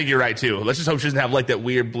 I think you're right, too. Let's just hope she doesn't have, like, that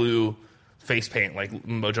weird blue face paint like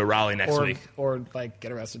Mojo Rawley next week. Or, like,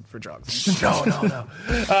 get arrested for drugs. No.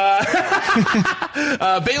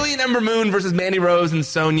 Bayley and Ember Moon versus Mandy Rose and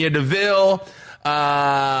Sonya Deville.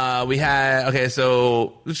 We had,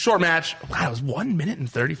 so short match. Wow, it was 1 minute and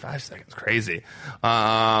 35 seconds. Crazy.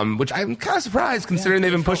 Which I'm kind of surprised considering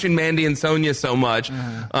they've been pushing Mandy and Sonya so much.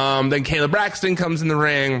 Then Kayla Braxton comes in the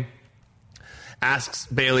ring, asks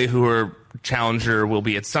Bayley who her challenger will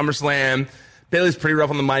be at SummerSlam. Bayley's pretty rough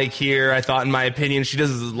on the mic here, I thought, in my opinion. She does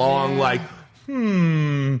this long,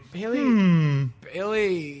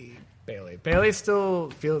 Bayley still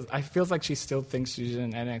feels like she still thinks she's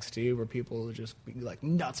in NXT where people just be like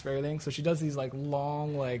nuts for everything. So she does these like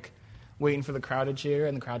long, like waiting for the crowd to cheer,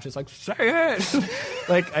 and the crowd just like, say it.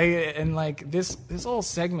 This whole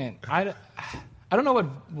segment, I don't know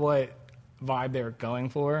what vibe they were going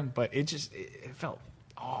for, but it felt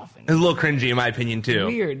off. And it was a little cringy in my opinion too.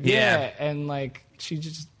 Weird, yeah. And like she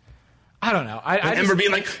just, I don't know. I Ember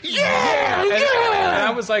being like, yeah. And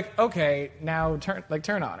I was like, okay, now turn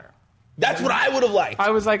on her. That's what I would have liked.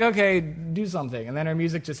 I was like, okay, do something. And then her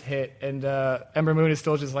music just hit, and Ember Moon is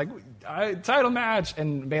still just like, title match.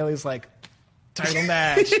 And Bayley's like, title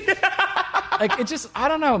match. Like, it just, I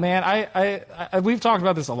don't know, man. I we've talked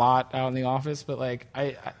about this a lot out in the office, but like,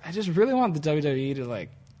 I just really want the WWE to like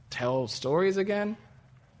tell stories again.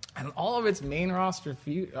 And all of its main roster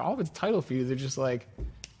all of its title feuds are just like,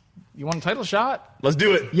 you want a title shot? Let's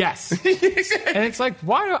do it. Yes. And it's like,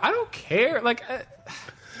 why? I don't care. Like,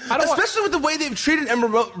 especially with the way they've treated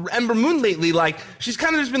Ember Moon lately. Like, she's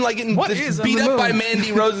kind of just been like getting beat up by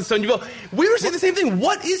Mandy Rose and Sonya Deville. We were saying the same thing.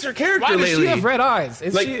 What is her character lately? Why does she have red eyes?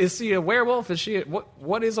 Is she a werewolf? Is she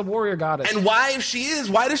what is a warrior goddess? And why, if she is,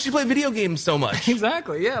 why does she play video games so much?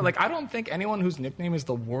 Exactly. Yeah. Like, I don't think anyone whose nickname is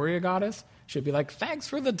the warrior goddess should be like, thanks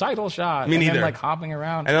for the title shot. Me neither. And then, like, hopping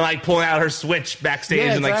around. And then, like, pulling out her Switch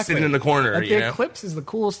backstage and, like, sitting in the corner. Like, the Eclipse is the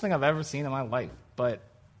coolest thing I've ever seen in my life. But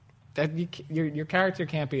that your character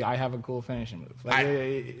can't be, I have a cool finishing move. Like,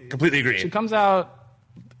 I completely agree. She comes out,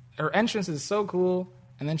 her entrance is so cool,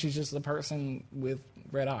 and then she's just a person with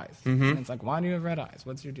red eyes. Mm-hmm. And it's like, why do you have red eyes?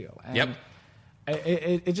 What's your deal? And yep.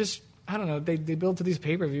 It just, I don't know, they build to these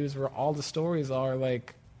pay-per-views where all the stories are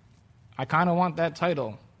like, I kind of want that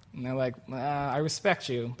title. And they're like, I respect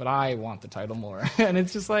you, but I want the title more. And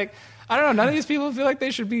it's just like, I don't know, none of these people feel like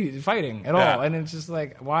they should be fighting at all. And it's just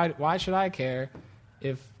like, why should I care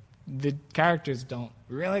if the characters don't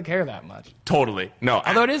really care that much? Totally. No.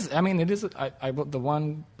 Although it is the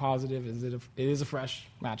one positive is it is a fresh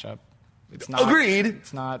matchup. It's not, agreed.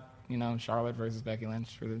 It's not, Charlotte versus Becky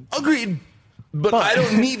Lynch. Agreed. But I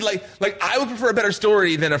don't need, like I would prefer a better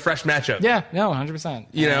story than a fresh matchup. Yeah, no, 100%.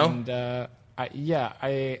 You know? And,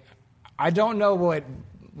 I don't know what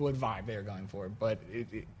vibe they were going for, but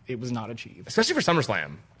it was not achieved. Especially for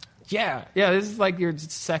SummerSlam. Yeah, this is like your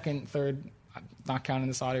second, third, not counting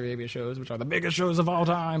the Saudi Arabia shows, which are the biggest shows of all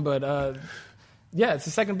time, but it's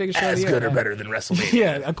the second biggest show of the year. As good or better than WrestleMania.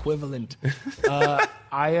 Yeah, equivalent.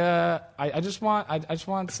 I just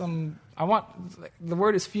want some. I want, the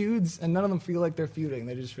word is feuds, and none of them feel like they're feuding.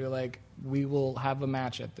 They just feel like we will have a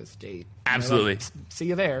match at this date. Absolutely. Like, see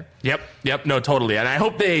you there. Yep. No, totally. And I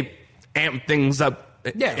hope they amp things up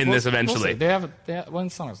in this eventually. We'll they have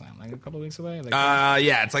when's SummerSlam? Like a couple of weeks away? It's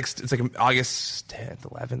like August 10th,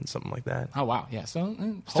 11th, something like that. Oh, wow. Yeah, so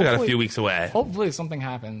still got a few weeks away. Hopefully something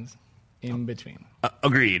happens in between.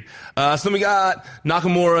 Agreed. So then we got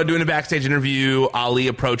Nakamura doing a backstage interview. Ali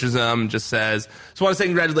approaches him, just says, "So I want to say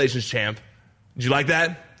congratulations, champ." Did you like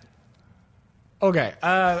that? Okay.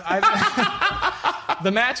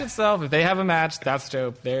 The match itself, if they have a match, that's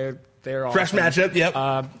dope. They're awesome. Fresh matchup. Yep.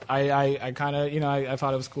 I kind of I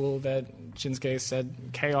thought it was cool that Shinsuke said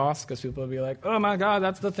chaos because people would be like, "Oh my god,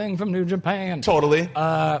 that's the thing from New Japan." Totally.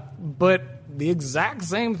 But the exact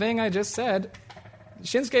same thing I just said.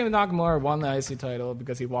 Shinsuke Nakamura won the IC title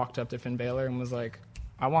because he walked up to Finn Balor and was like,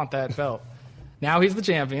 I want that belt. Now he's the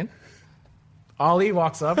champion. Ali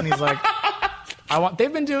walks up and he's like,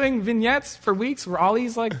 they've been doing vignettes for weeks where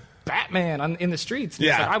Ali's like Batman in the streets. And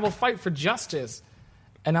he's like, I will fight for justice.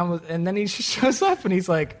 And then he shows up and he's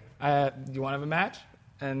like, you want to have a match?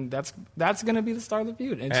 And that's going to be the start of the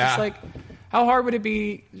feud. And it's just like, how hard would it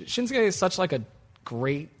be? Shinsuke is such like a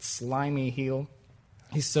great, slimy heel.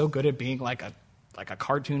 He's so good at being like a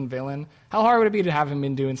cartoon villain. How hard would it be to have him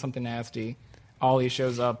been doing something nasty? Ali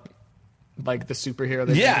shows up like the superhero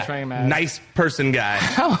that he's portraying him as. Nice person guy.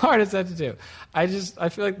 How hard is that to do? I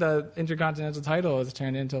feel like the Intercontinental title has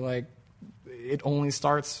turned into like it only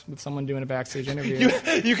starts with someone doing a backstage interview.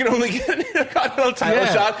 You can only get an Intercontinental title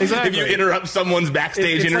shot if you interrupt someone's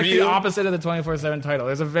backstage interview. It's like the opposite of the 24/7 title.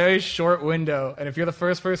 There's a very short window, and if you're the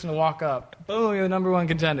first person to walk up, boom, you're the number one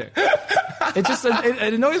contender. It just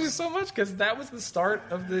it annoys me so much because that was the start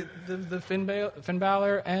of the Finn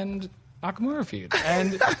Balor and Nakamura feud,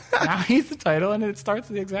 and now he's the title, and it starts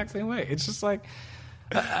the exact same way. It's just like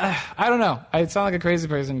I don't know. I sound like a crazy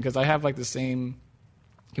person because I have like the same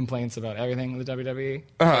complaints about everything in the WWE.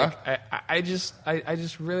 Like, I just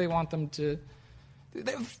really want them to.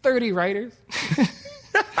 They have 30 writers.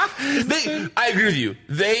 I agree with you.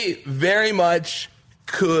 They very much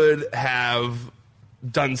could have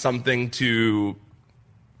done something to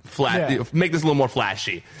make this a little more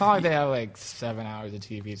flashy. It's not like they have like 7 hours of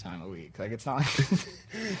TV time a week. Like it's not like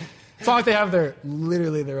it's not like they have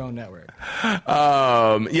literally their own network.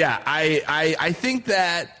 I think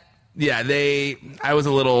that I was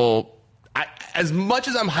a little as much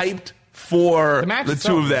as I'm hyped for the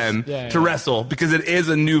two of them to wrestle because it is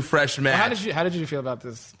a new fresh match. How did you feel about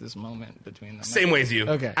this moment between them? Same way as you.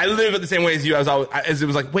 Okay. I literally felt the same way as you. As it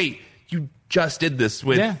was like, wait, you just did this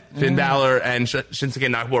with Finn Balor and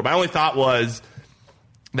Shinsuke Nakamura. My only thought was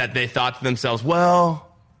that they thought to themselves, well,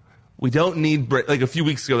 we don't need like a few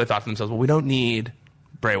weeks ago they thought to themselves, well, we don't need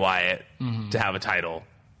Bray Wyatt to have a title.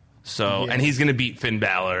 So and he's going to beat Finn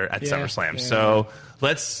Balor at SummerSlam. So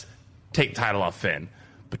let's take the title off Finn.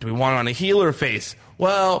 But do we want it on a heel or a face?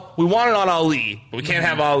 Well, we want it on Ali, but we can't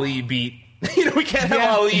have Ali beat. We can't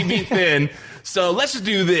have Ali beat Finn. So let's just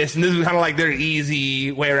do this, and this is kind of like their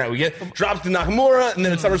easy way around. We get drops to Nakamura, and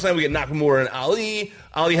then at SummerSlam we get Nakamura and Ali.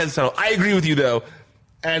 Ali has the title. I agree with you though.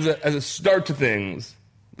 As a start to things,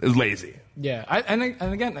 is lazy. Yeah, and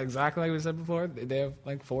again, exactly like we said before, they have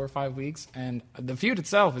like 4 or 5 weeks, and the feud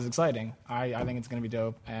itself is exciting. I think it's going to be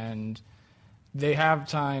dope, and they have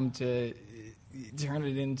time to turn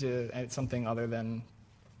it into something other than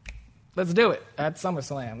let's do it at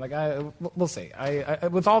SummerSlam. Like, we'll see. I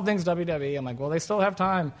with all things WWE, I'm like, well, they still have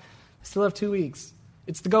time. They still have 2 weeks.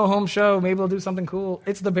 It's the go-home show. Maybe they'll do something cool.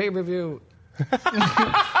 It's the pay-per-view.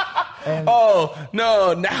 Oh,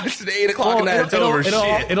 no, now it's 8 o'clock and it's over.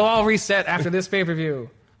 It'll all reset after this pay-per-view.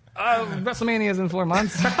 WrestleMania is in 4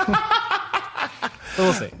 months. So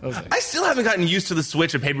we'll see. I still haven't gotten used to the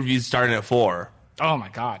switch of pay-per-views starting at 4. Oh my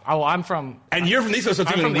God! Oh, I'm from. And you're from the East Coast, so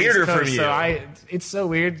it's even weirder for you. So it's so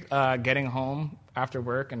weird getting home after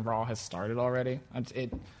work and Raw has started already. I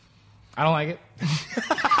don't like it.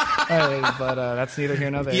 But that's neither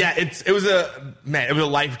here nor there. Yeah, it was a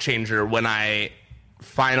life changer when I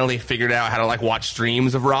finally figured out how to like watch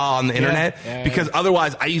streams of Raw on the internet, because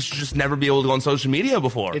otherwise I used to just never be able to go on social media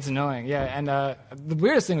before. It's annoying, yeah. And the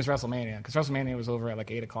weirdest thing was WrestleMania, because WrestleMania was over at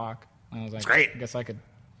like 8 o'clock. And I was like, it's great. I guess I could,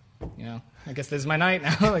 I guess this is my night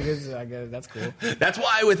now. I guess that's cool. That's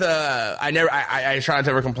why with I try not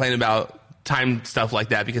to ever complain about time stuff like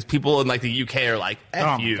that, because people in like the UK are like,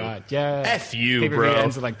 F you. Oh my God, yeah. F you, Pay-per-view bro.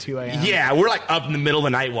 ends at like 2 a.m. Yeah, we're like up in the middle of the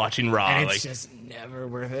night watching Raw. And it's just never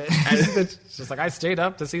worth it. It's just like, I stayed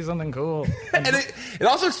up to see something cool. And it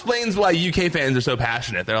also explains why UK fans are so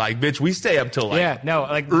passionate. They're like, bitch, we stay up till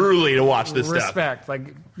like early to watch this stuff. Respect.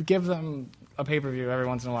 Like, give them a pay-per-view every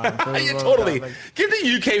once in a while. Yeah, totally. Give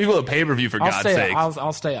the UK people a pay-per-view, for God's sake.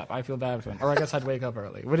 I'll stay up. I feel bad for them. Or I guess I'd wake up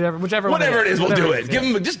early. Whichever it is, we'll do it.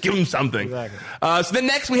 Yeah. Just give them something. Exactly. So then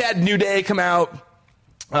next we had New Day come out.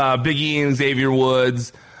 Big E and Xavier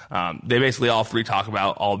Woods. They basically all three talk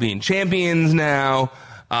about all being champions now.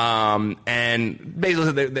 And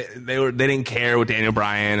basically they didn't care what Daniel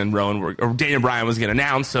Bryan and Rowan were, or Daniel Bryan was going to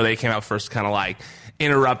announce, so they came out first to kind of like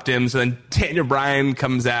interrupt him. So then Daniel Bryan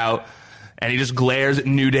comes out and he just glares at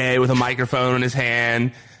New Day with a microphone in his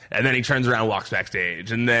hand, and then he turns around and walks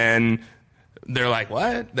backstage. And then they're like,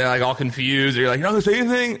 what? They're like all confused. They're like, you're not going to say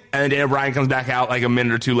anything? And then Daniel Bryan comes back out like a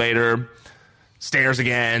minute or two later, stares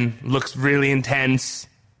again, looks really intense,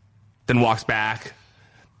 then walks back.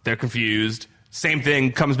 They're confused. Same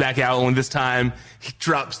thing, comes back out, only this time he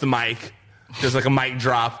drops the mic. There's like a mic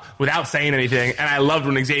drop without saying anything. And I loved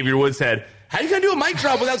when Xavier Woods said, how are you going to do a mic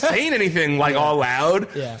drop without saying anything, like all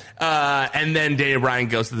loud? Yeah. And then Daniel Bryan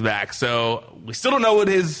goes to the back. So we still don't know what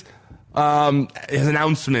his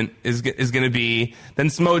announcement is going to be. Then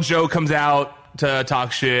Samoa Joe comes out to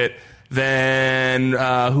talk shit. Then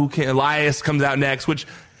Elias comes out next, which...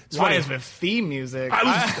 Elias with theme music.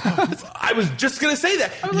 I was just gonna say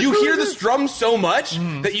that. You hear the drums so much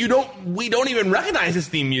that we don't even recognize his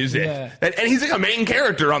theme music. Yeah. And he's like a main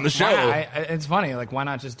character on the show. It's funny. Like, why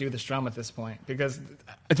not just do the strum at this point? Because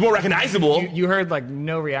it's more recognizable. You heard like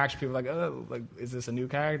no reaction. People were like, oh, like, is this a new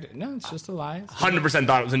character? No, it's just Elias. 100%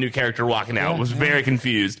 thought it was a new character walking out. Was very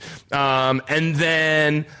confused. And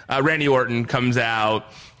then Randy Orton comes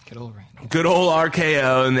out. Good old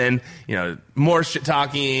RKO, and then, more shit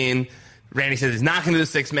talking. Randy says he's not going to do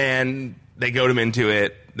the 6-man. They goad him into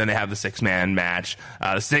it. Then they have the 6-man match.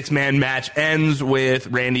 The 6-man match ends with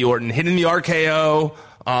Randy Orton hitting the RKO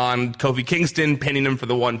on Kofi Kingston, pinning him for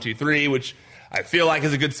the 1, 2, 3, which I feel like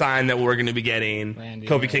is a good sign that we're going to be getting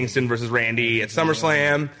Kofi Kingston versus Randy at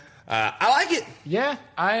SummerSlam. I like it. Yeah,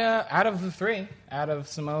 out of the three, out of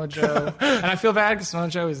Samoa Joe, and I feel bad because Samoa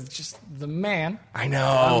Joe is just the man. I know.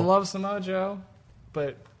 I love Samoa Joe,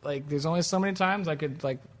 but like, there's only so many times I could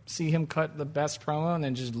like see him cut the best promo and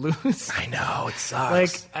then just lose. I know, it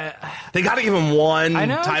sucks. Like, they got to give him one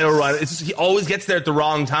title run. It's just, he always gets there at the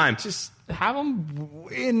wrong time. Just have him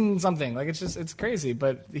win something. Like, it's crazy,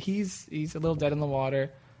 but he's a little dead in the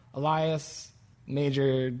water. Elias,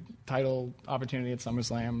 major title opportunity at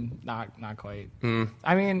SummerSlam, not quite.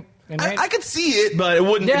 I mean, I could see it, but it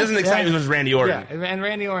wouldn't. It doesn't excite me as much as Randy Orton. Yeah, and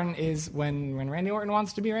Randy Orton is when Randy Orton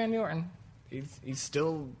wants to be Randy Orton, he's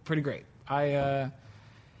still pretty great.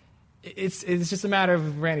 It's just a matter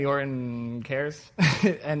of Randy Orton cares,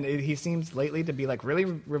 and he seems lately to be like really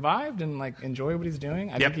revived and like enjoy what he's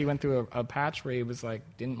doing. I think he went through a patch where he was like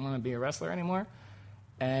didn't want to be a wrestler anymore,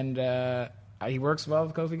 and he works well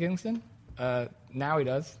with Kofi Kingston. Now he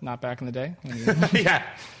does, not back in the day. Yeah.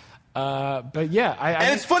 But yeah,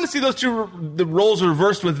 and it's fun to see those the roles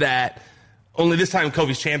reversed with that. Only this time,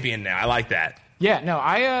 Kofi's champion now. I like that. Yeah, no,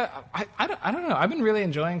 I don't know. I've been really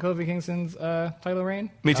enjoying Kofi Kingston's title reign.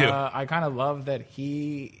 Me too. I kind of love that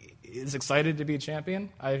he is excited to be champion.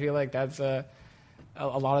 I feel like that's a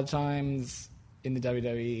lot of times in the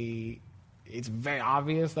WWE, it's very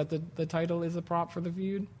obvious that the title is a prop for the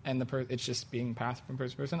feud, and it's just being passed from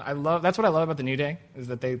person to person. That's what I love about the New Day, is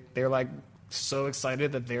that they're like so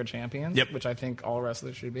excited that they're champions, which I think all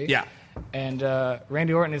wrestlers should be. Yeah. And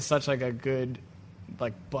Randy Orton is such like a good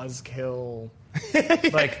like buzzkill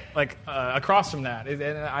across from that.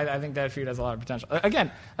 And I think that feud has a lot of potential.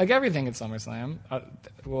 Again, like everything at SummerSlam,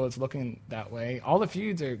 it's looking that way. All the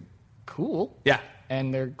feuds are cool. Yeah.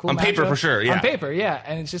 And they're cool on paper matchups. For sure. Yeah. On paper, yeah.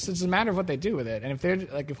 And it's a matter of what they do with it. And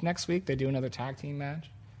if next week they do another tag team match,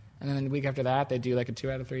 and then the week after that they do like a 2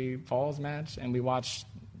 out of 3 falls match, and we watch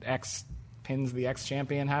X pins the X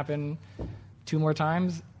champion happen 2 more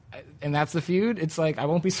times, and that's the feud, it's like I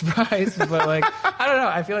won't be surprised. But like I don't know.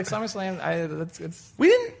 I feel like SummerSlam.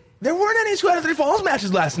 There weren't any 2 out of 3 falls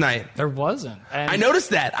matches last night. There wasn't. And I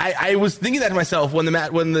noticed that. I was thinking that to myself when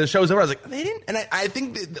the show was over. I was like, they didn't. And I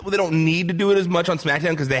think they don't need to do it as much on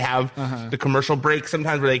SmackDown because they have the commercial break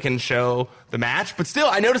sometimes where they can show the match. But still,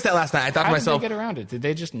 I noticed that last night. I thought to myself, how did they get around it? Did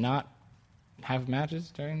they just not have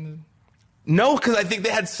matches during the? No, because I think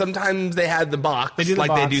sometimes they had the box, they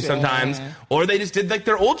do sometimes, or they just did like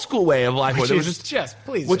their old school way of life, which is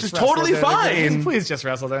totally fine. Please just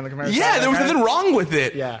wrestle during the commercial. Yeah, there was nothing wrong with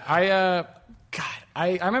it. Yeah,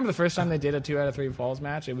 I remember the first time they did a 2 out of 3 falls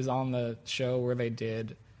match. It was on the show where they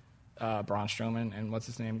did Braun Strowman and what's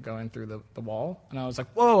his name going through the wall, and I was like,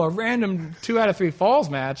 whoa, a random 2 out of 3 falls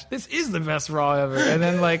match. This is the best Raw ever. And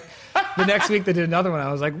then like the next week they did another one.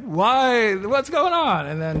 I was like, why? What's going on?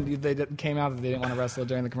 And then they came out that they didn't want to wrestle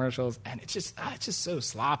during the commercials, and it's just so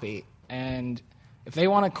sloppy. And if they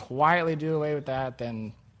want to quietly do away with that,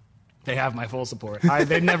 then they have my full support.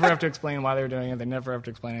 They never have to explain why they were doing it. They never have to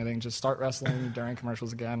explain anything. Just start wrestling during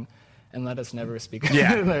commercials again. And let us never speak.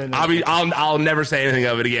 Yeah, I'll never say anything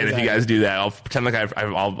of it again if you guys do that. I'll pretend like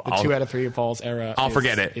I'll the 2 out of 3 falls era. I'll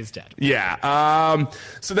forget it. Is dead. Yeah.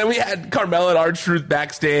 So then we had Carmella and R-Truth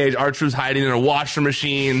backstage. R-Truth's hiding in a washer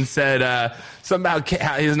machine. Said something about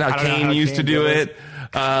Kane used to do it.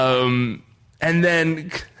 And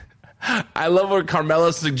then I love where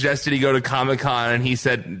Carmella suggested he go to Comic-Con, and he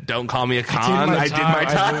said, "Don't call me a con. I did my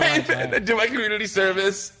time. I did my community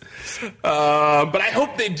service." But I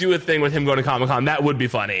hope they do a thing with him going to Comic-Con. That would be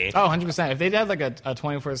funny. Oh, 100%. If they had like a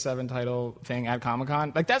 24/7 title thing at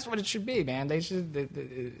Comic-Con, like that's what it should be, man. They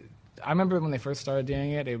should. I remember when they first started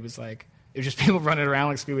doing it, it was just people running around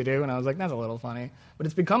like Scooby-Doo, and I was like, that's a little funny. But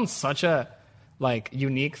it's become such a like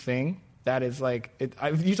unique thing that is like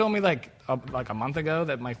you told me like a month ago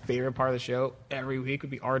that my favorite part of the show every week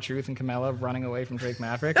would be R-Truth and Carmella running away from Drake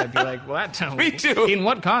Maverick. I'd be like, well, me too. In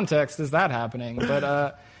what context is that happening?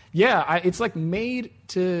 But yeah, it's like made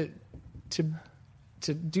to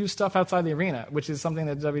do stuff outside the arena, which is something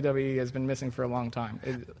that WWE has been missing for a long time.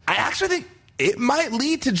 I actually think it might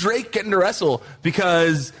lead to Drake getting to wrestle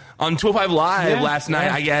because on 205 Live last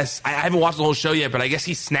night, I guess, I haven't watched the whole show yet, but I guess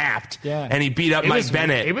he snapped and he beat up Mike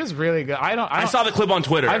Bennett. It was really good. I saw the clip on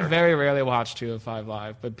Twitter. I very rarely watch 205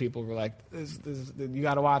 Live, but people were like, you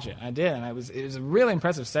got to watch it. I did, and it was a really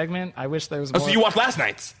impressive segment. I wish there was more. So you watched last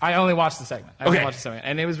night's? I only watched the segment.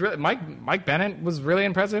 And it was really, Mike Bennett was really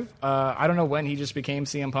impressive. I don't know when he just became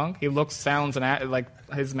CM Punk. He looks, sounds, and like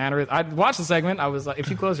his manner. I watched the segment. I was like, if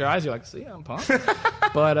you close your eyes, you're like, CM Punk.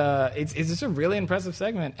 But it's just a really impressive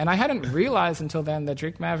segment. And I hadn't realized until then that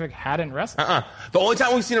Drake Maverick hadn't wrestled. The only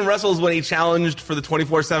time we've seen him wrestle is when he challenged for the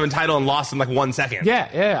 24/7 title and lost in like 1 second.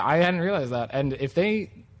 Yeah, I hadn't realized that. And if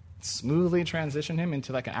they smoothly transition him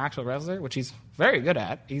into like an actual wrestler, which he's very good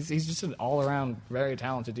at, he's just an all-around very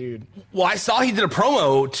talented dude. Well, I saw he did a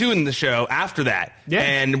promo too in the show after that,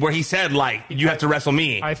 and where he said like, "You have to wrestle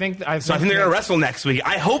me." I think they're gonna wrestle next week.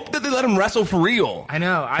 I hope that they let him wrestle for real. I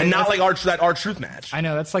know, and not like that R-Truth match. I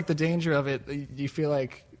know that's like the danger of it. You feel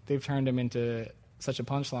like they've turned him into such a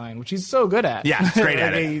punchline, which he's so good at. Yeah, he's great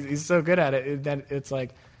at it. He's so good at it that it's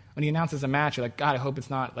like when he announces a match, you're like, God, I hope it's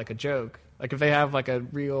not like a joke. Like if they have like a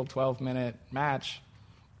real 12-minute match,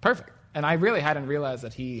 perfect. And I really hadn't realized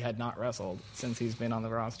that he had not wrestled since he's been on the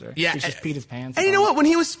roster. Yeah, he's just peed his pants. And you know what? When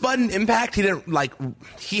he was spud in Impact, he didn't like.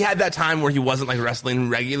 He had that time where he wasn't like wrestling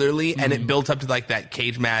regularly, and it built up to like that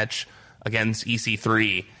cage match against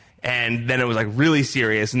EC3. And then it was like really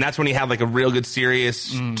serious, and that's when he had like a real good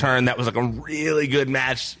serious turn. That was like a really good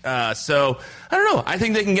match. So I don't know. I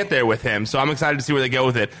think they can get there with him. So I'm excited to see where they go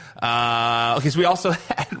with it. Okay, so we also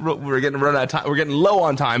had, we're getting run out of time. We're getting low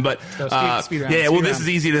on time, but speed round, this is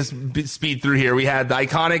easy to speed through here. We had the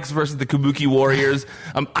Iconics versus the Kabuki Warriors.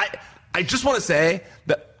 I just want to say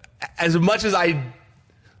that as much as I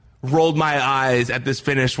rolled my eyes at this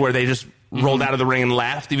finish where they just rolled out of the ring and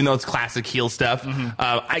left, even though it's classic heel stuff.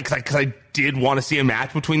 Because I did want to see a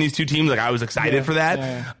match between these two teams. Like I was excited for that.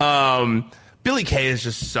 Yeah. Billy Kay is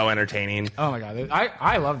just so entertaining. Oh my God,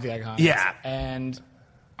 I love the Iconics. Yeah, and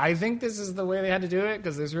I think this is the way they had to do it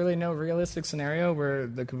because there's really no realistic scenario where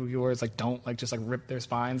the Kabuki Warriors don't just rip their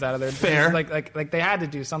spines out of their. Fair. Like they had to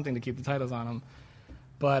do something to keep the titles on them.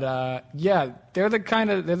 But yeah, they're the kind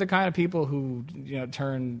of people who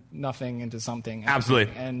turn nothing into something.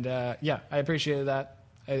 Absolutely. And yeah, I appreciated that.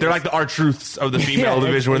 They're like the R-Truths of the female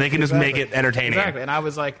division, where they can just make it entertaining. Exactly. And I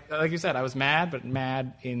was like you said, I was mad, but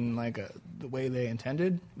mad in like the way they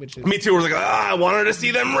intended, which is me too. We're like, I wanted to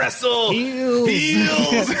see them wrestle.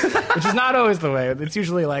 Heels. Which is not always the way. It's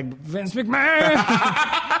usually like Vince McMahon.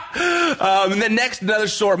 And then next, another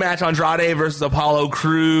short match: Andrade versus Apollo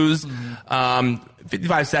Crews.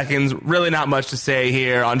 55 seconds. Really not much to say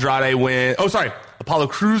here. Andrade wins. Oh, sorry. Apollo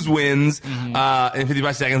Crews wins in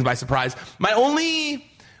 55 seconds by surprise. My only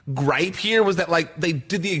gripe here was that like they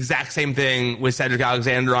did the exact same thing with Cedric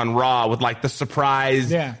Alexander on Raw with like the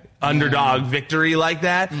surprise underdog victory like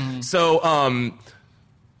that. So I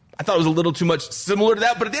thought it was a little too much similar to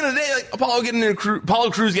that. But at the end of the day, like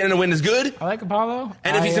Apollo Crews getting a win is good. I like Apollo,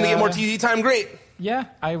 and if he's going to get more TV time, great. Yeah,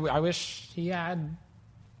 I wish he had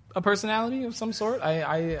a personality of some sort.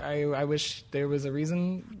 I wish there was a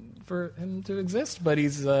reason for him to exist, but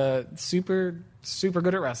he's super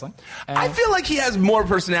good at wrestling. And I feel like he has more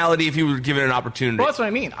personality if he were given an opportunity. Well, that's what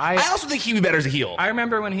I mean. I also think he'd be better as a heel. I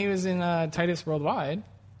remember when he was in Titus Worldwide,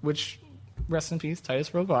 which, rest in peace,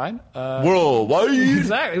 Titus Worldwide. Worldwide.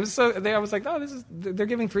 Exactly. It was so. I was like, they're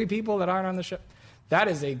giving 3 people that aren't on the show. That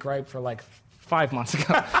is a gripe for like 5 months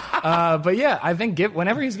ago. But yeah, I think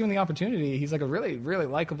whenever he's given the opportunity, he's like a really, really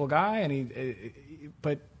likable guy, and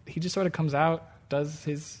but he just sort of comes out, does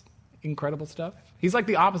his incredible stuff. He's like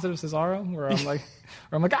the opposite of Cesaro, where I'm like,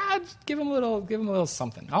 just give him a little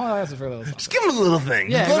something. I'll ask for a little something. Just give him a little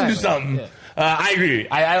thing. Yeah, let him do something. Yeah. I agree.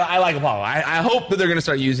 I like Apollo. I hope that they're going to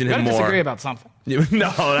start using him more. Disagree about something.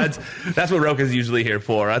 No, that's what Roka's usually here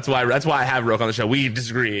for. That's why I have Roka on the show. We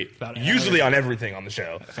disagree usually on everything on the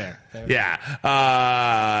show. Fair. Yeah.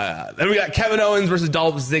 Then we got Kevin Owens versus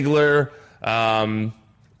Dolph Ziggler.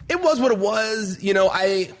 It was what it was.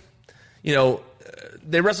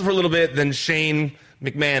 They wrestled for a little bit. Then Shane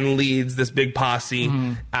McMahon leads this big posse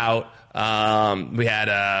out. We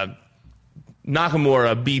had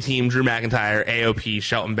Nakamura, B-Team, Drew McIntyre, AOP,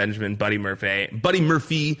 Shelton Benjamin, Buddy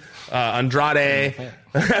Murphy, Andrade.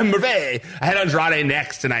 Murphy. I had Andrade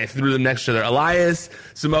next, and I threw them next to other. Elias,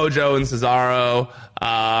 Samoa Joe, and Cesaro.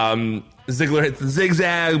 Ziggler hits the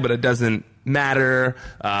zigzag, but it doesn't matter.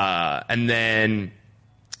 And then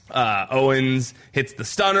Owens hits the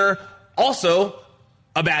stunner. Also,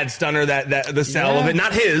 a bad stunner, that the sell of it,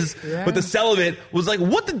 not his, but the sell of it was like,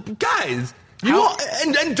 what the guys?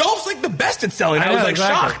 And Dolph's like the best at selling. I was like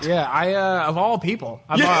shocked. Yeah, of all people,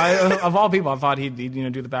 I thought he'd do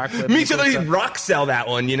the backflip. Me too. He'd rock sell that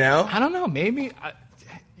one. I don't know. Maybe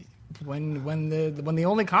when the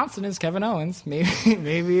only constant is Kevin Owens,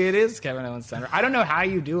 maybe it is Kevin Owens' stunner. I don't know how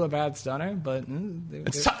you do a bad stunner, but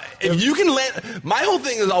if you can land, my whole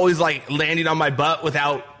thing is always like landing on my butt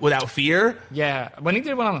without fear. Yeah, when he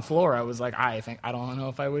did one on the floor, I was like, I don't know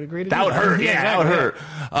if I would agree to that. Would hurt. Yeah, that would hurt.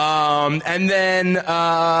 And then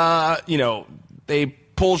they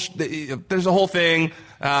pull. There's a whole thing.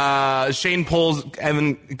 Shane pulls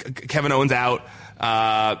Kevin Owens out.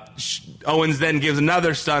 Owens then gives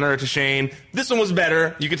another stunner to Shane. This one was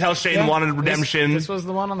better. You could tell Shane wanted redemption. This was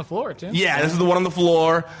the one on the floor, too. Yeah, this is the one on the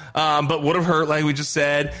floor, but would have hurt, like we just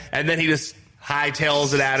said. And then he just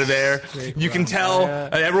hightails it out of there. You can tell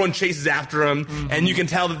everyone chases after him, and you can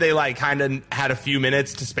tell that they like kind of had a few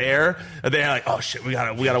minutes to spare. They're like, oh shit, we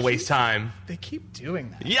gotta waste time. They keep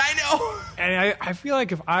doing that. Yeah, I know. And I feel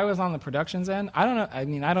like if I was on the productions end, I don't know. I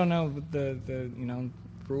mean, I don't know the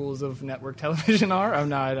rules of network television are. I'm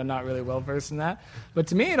not really well versed in that. But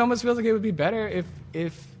to me, it almost feels like it would be better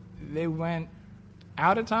if they went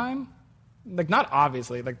out of time. Like, not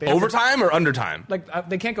obviously. Like overtime or undertime? Like,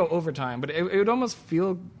 they can't go overtime. But it would almost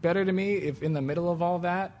feel better to me if in the middle of all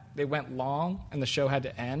that, they went long and the show had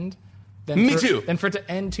to end. Me too. And for it to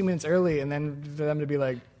end 2 minutes early and then for them to be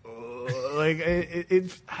like,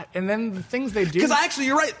 and then the things they do. Because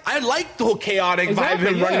you're right. I like the whole chaotic vibe of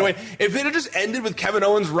him running away. If it had just ended with Kevin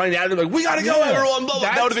Owens running out and like, we gotta go, everyone, blah,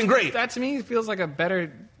 blah, that would have been great. That to me feels like a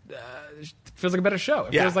better show.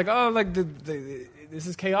 It feels like, this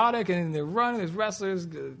is chaotic and they're running. There's wrestlers.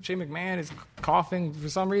 Shane McMahon is coughing for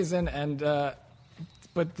some reason, and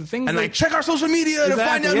but the things check our social media to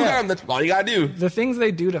find out who I am. That's all you gotta do. The things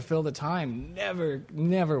they do to fill the time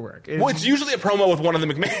never work. It's usually a promo with one of the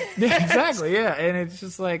McMahon. Yeah, exactly. Yeah, and it's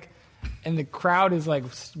just like, and the crowd is like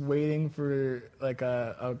waiting for like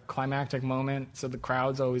a climactic moment, so the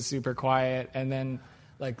crowd's always super quiet, and then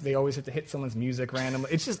like they always have to hit someone's music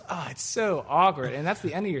randomly. It's just it's so awkward, and that's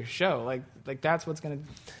the end of your show. Like that's what's gonna.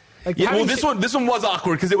 Like, Yeah, well, this one was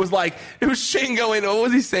awkward because it was Shane going, what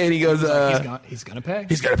was he saying? He goes, he's gonna pay.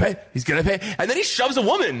 He's gonna pay. And then he shoves a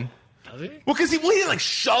woman. Does he? Well, because he didn't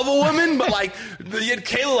shove a woman, but you had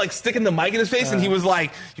Kayla sticking the mic in his face, and he was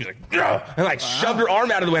like, "Ugh," and shoved her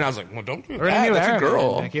arm out of the way. And I was like, well, don't do that. That's a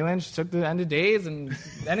girl. Becky Lynch took the end of days, and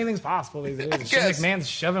anything's possible these days. Shane McMahon's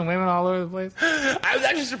shoving women all over the place. I was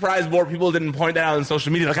actually surprised more people didn't point that out on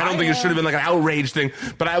social media. I don't think it should have been an outrage thing,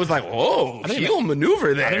 but I was like, whoa, heel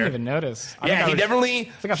maneuver there. I didn't even notice. I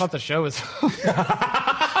thought the show was.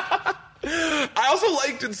 I also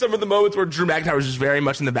liked in some of the moments where Drew McIntyre was just very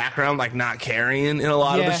much in the background, not carrying in a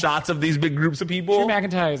lot of the shots of these big groups of people. Drew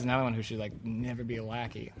McIntyre is another one who should never be a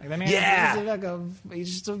lackey. That man,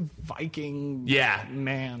 he's just a Viking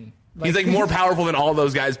man. He's more powerful than all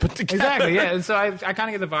those guys put together. Exactly, yeah. And so I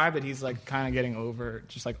kind of get the vibe that he's kind of getting over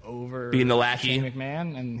being the lackey, Shane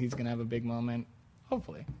McMahon, and he's gonna have a big moment,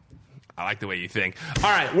 hopefully. I like the way you think.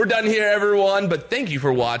 All right, we're done here, everyone, but thank you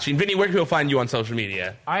for watching. Vinny, where can people find you on social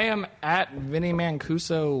media? I am at Vinny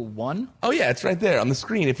Mancuso 1. Oh, yeah, it's right there on the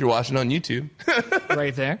screen if you're watching on YouTube.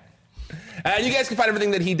 Right there. And you guys can find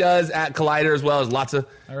everything that he does at Collider as well as lots of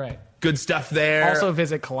good stuff there. Also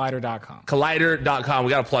visit Collider.com. Collider.com. We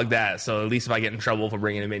got to plug that, so at least if I get in trouble for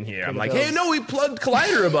bringing him in here, I'm like, hey, no, we plugged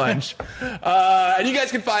Collider a bunch. And you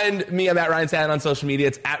guys can find me. I'm at Ryan Satin on social media.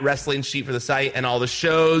 It's at Wrestling Sheet for the site and all the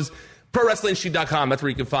shows. ProWrestlingSheet.com. That's where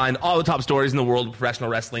you can find all the top stories in the world of professional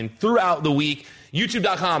wrestling throughout the week.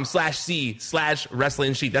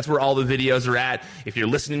 YouTube.com/C/Wrestling Sheet. That's where all the videos are at. If you're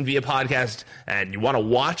listening via podcast and you want to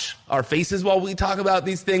watch our faces while we talk about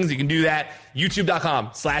these things, you can do that.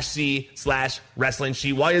 YouTube.com/C/Wrestling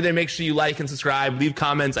Sheet. While you're there, make sure you like and subscribe. Leave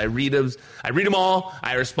comments. I read them all.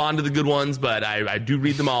 I respond to the good ones, but I do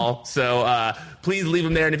read them all. So please leave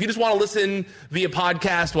them there. And if you just want to listen via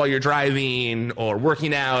podcast while you're driving or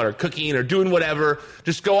working out or cooking or doing whatever,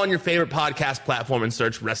 just go on your favorite podcast platform and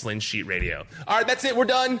search Wrestling Sheet Radio. All right, that's it. We're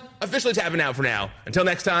done. Officially tapping out for now. Until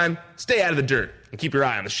next time, stay out of the dirt and keep your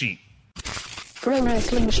eye on the sheet.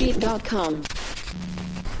 ProWrestlingSheet.com.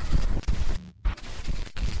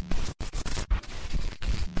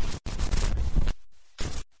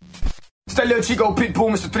 It's that little Chico Pitbull,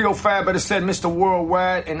 Mr. 305, better said Mr.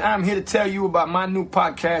 Worldwide, and I'm here to tell you about my new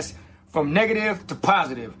podcast, From Negative to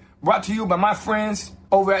Positive, brought to you by my friends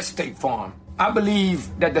over at State Farm. I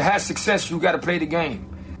believe that to have success, you got to play the game,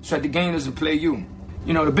 so that the game doesn't play you.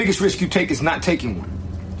 You know, the biggest risk you take is not taking one.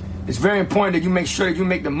 It's very important that you make sure that you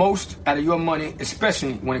make the most out of your money,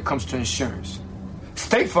 especially when it comes to insurance.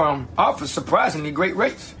 State Farm offers surprisingly great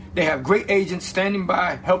rates. They have great agents standing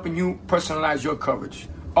by helping you personalize your coverage.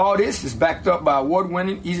 All this is backed up by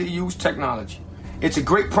award-winning, easy-to-use technology. It's a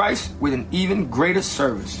great price with an even greater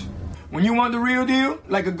service. When you want the real deal,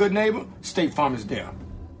 like a good neighbor, State Farm is there.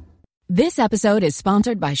 This episode is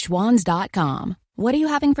sponsored by Schwans.com. What are you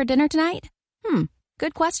having for dinner tonight?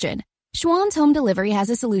 Good question. Schwann's Home Delivery has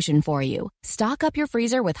a solution for you. Stock up your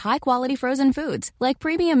freezer with high-quality frozen foods like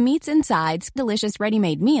premium meats and sides, delicious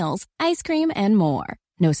ready-made meals, ice cream, and more.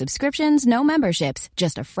 No subscriptions, no memberships,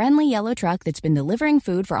 just a friendly yellow truck that's been delivering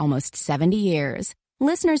food for almost 70 years.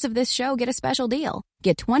 Listeners of this show get a special deal.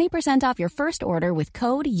 Get 20% off your first order with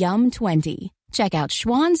code YUM20. Check out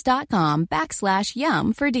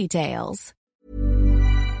schwans.com/YUM for details.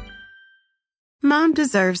 Mom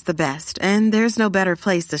deserves the best, and there's no better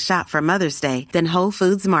place to shop for Mother's Day than Whole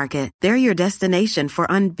Foods Market. They're your destination for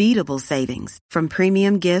unbeatable savings, from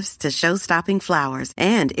premium gifts to show-stopping flowers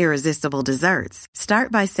and irresistible desserts.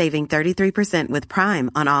 Start by saving 33% with Prime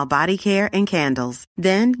on all body care and candles.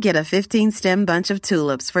 Then get a 15-stem bunch of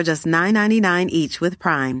tulips for just $9.99 each with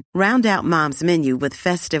Prime. Round out Mom's menu with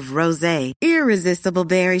festive rosé, irresistible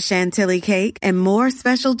berry chantilly cake, and more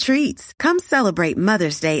special treats. Come celebrate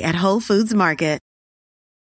Mother's Day at Whole Foods Market.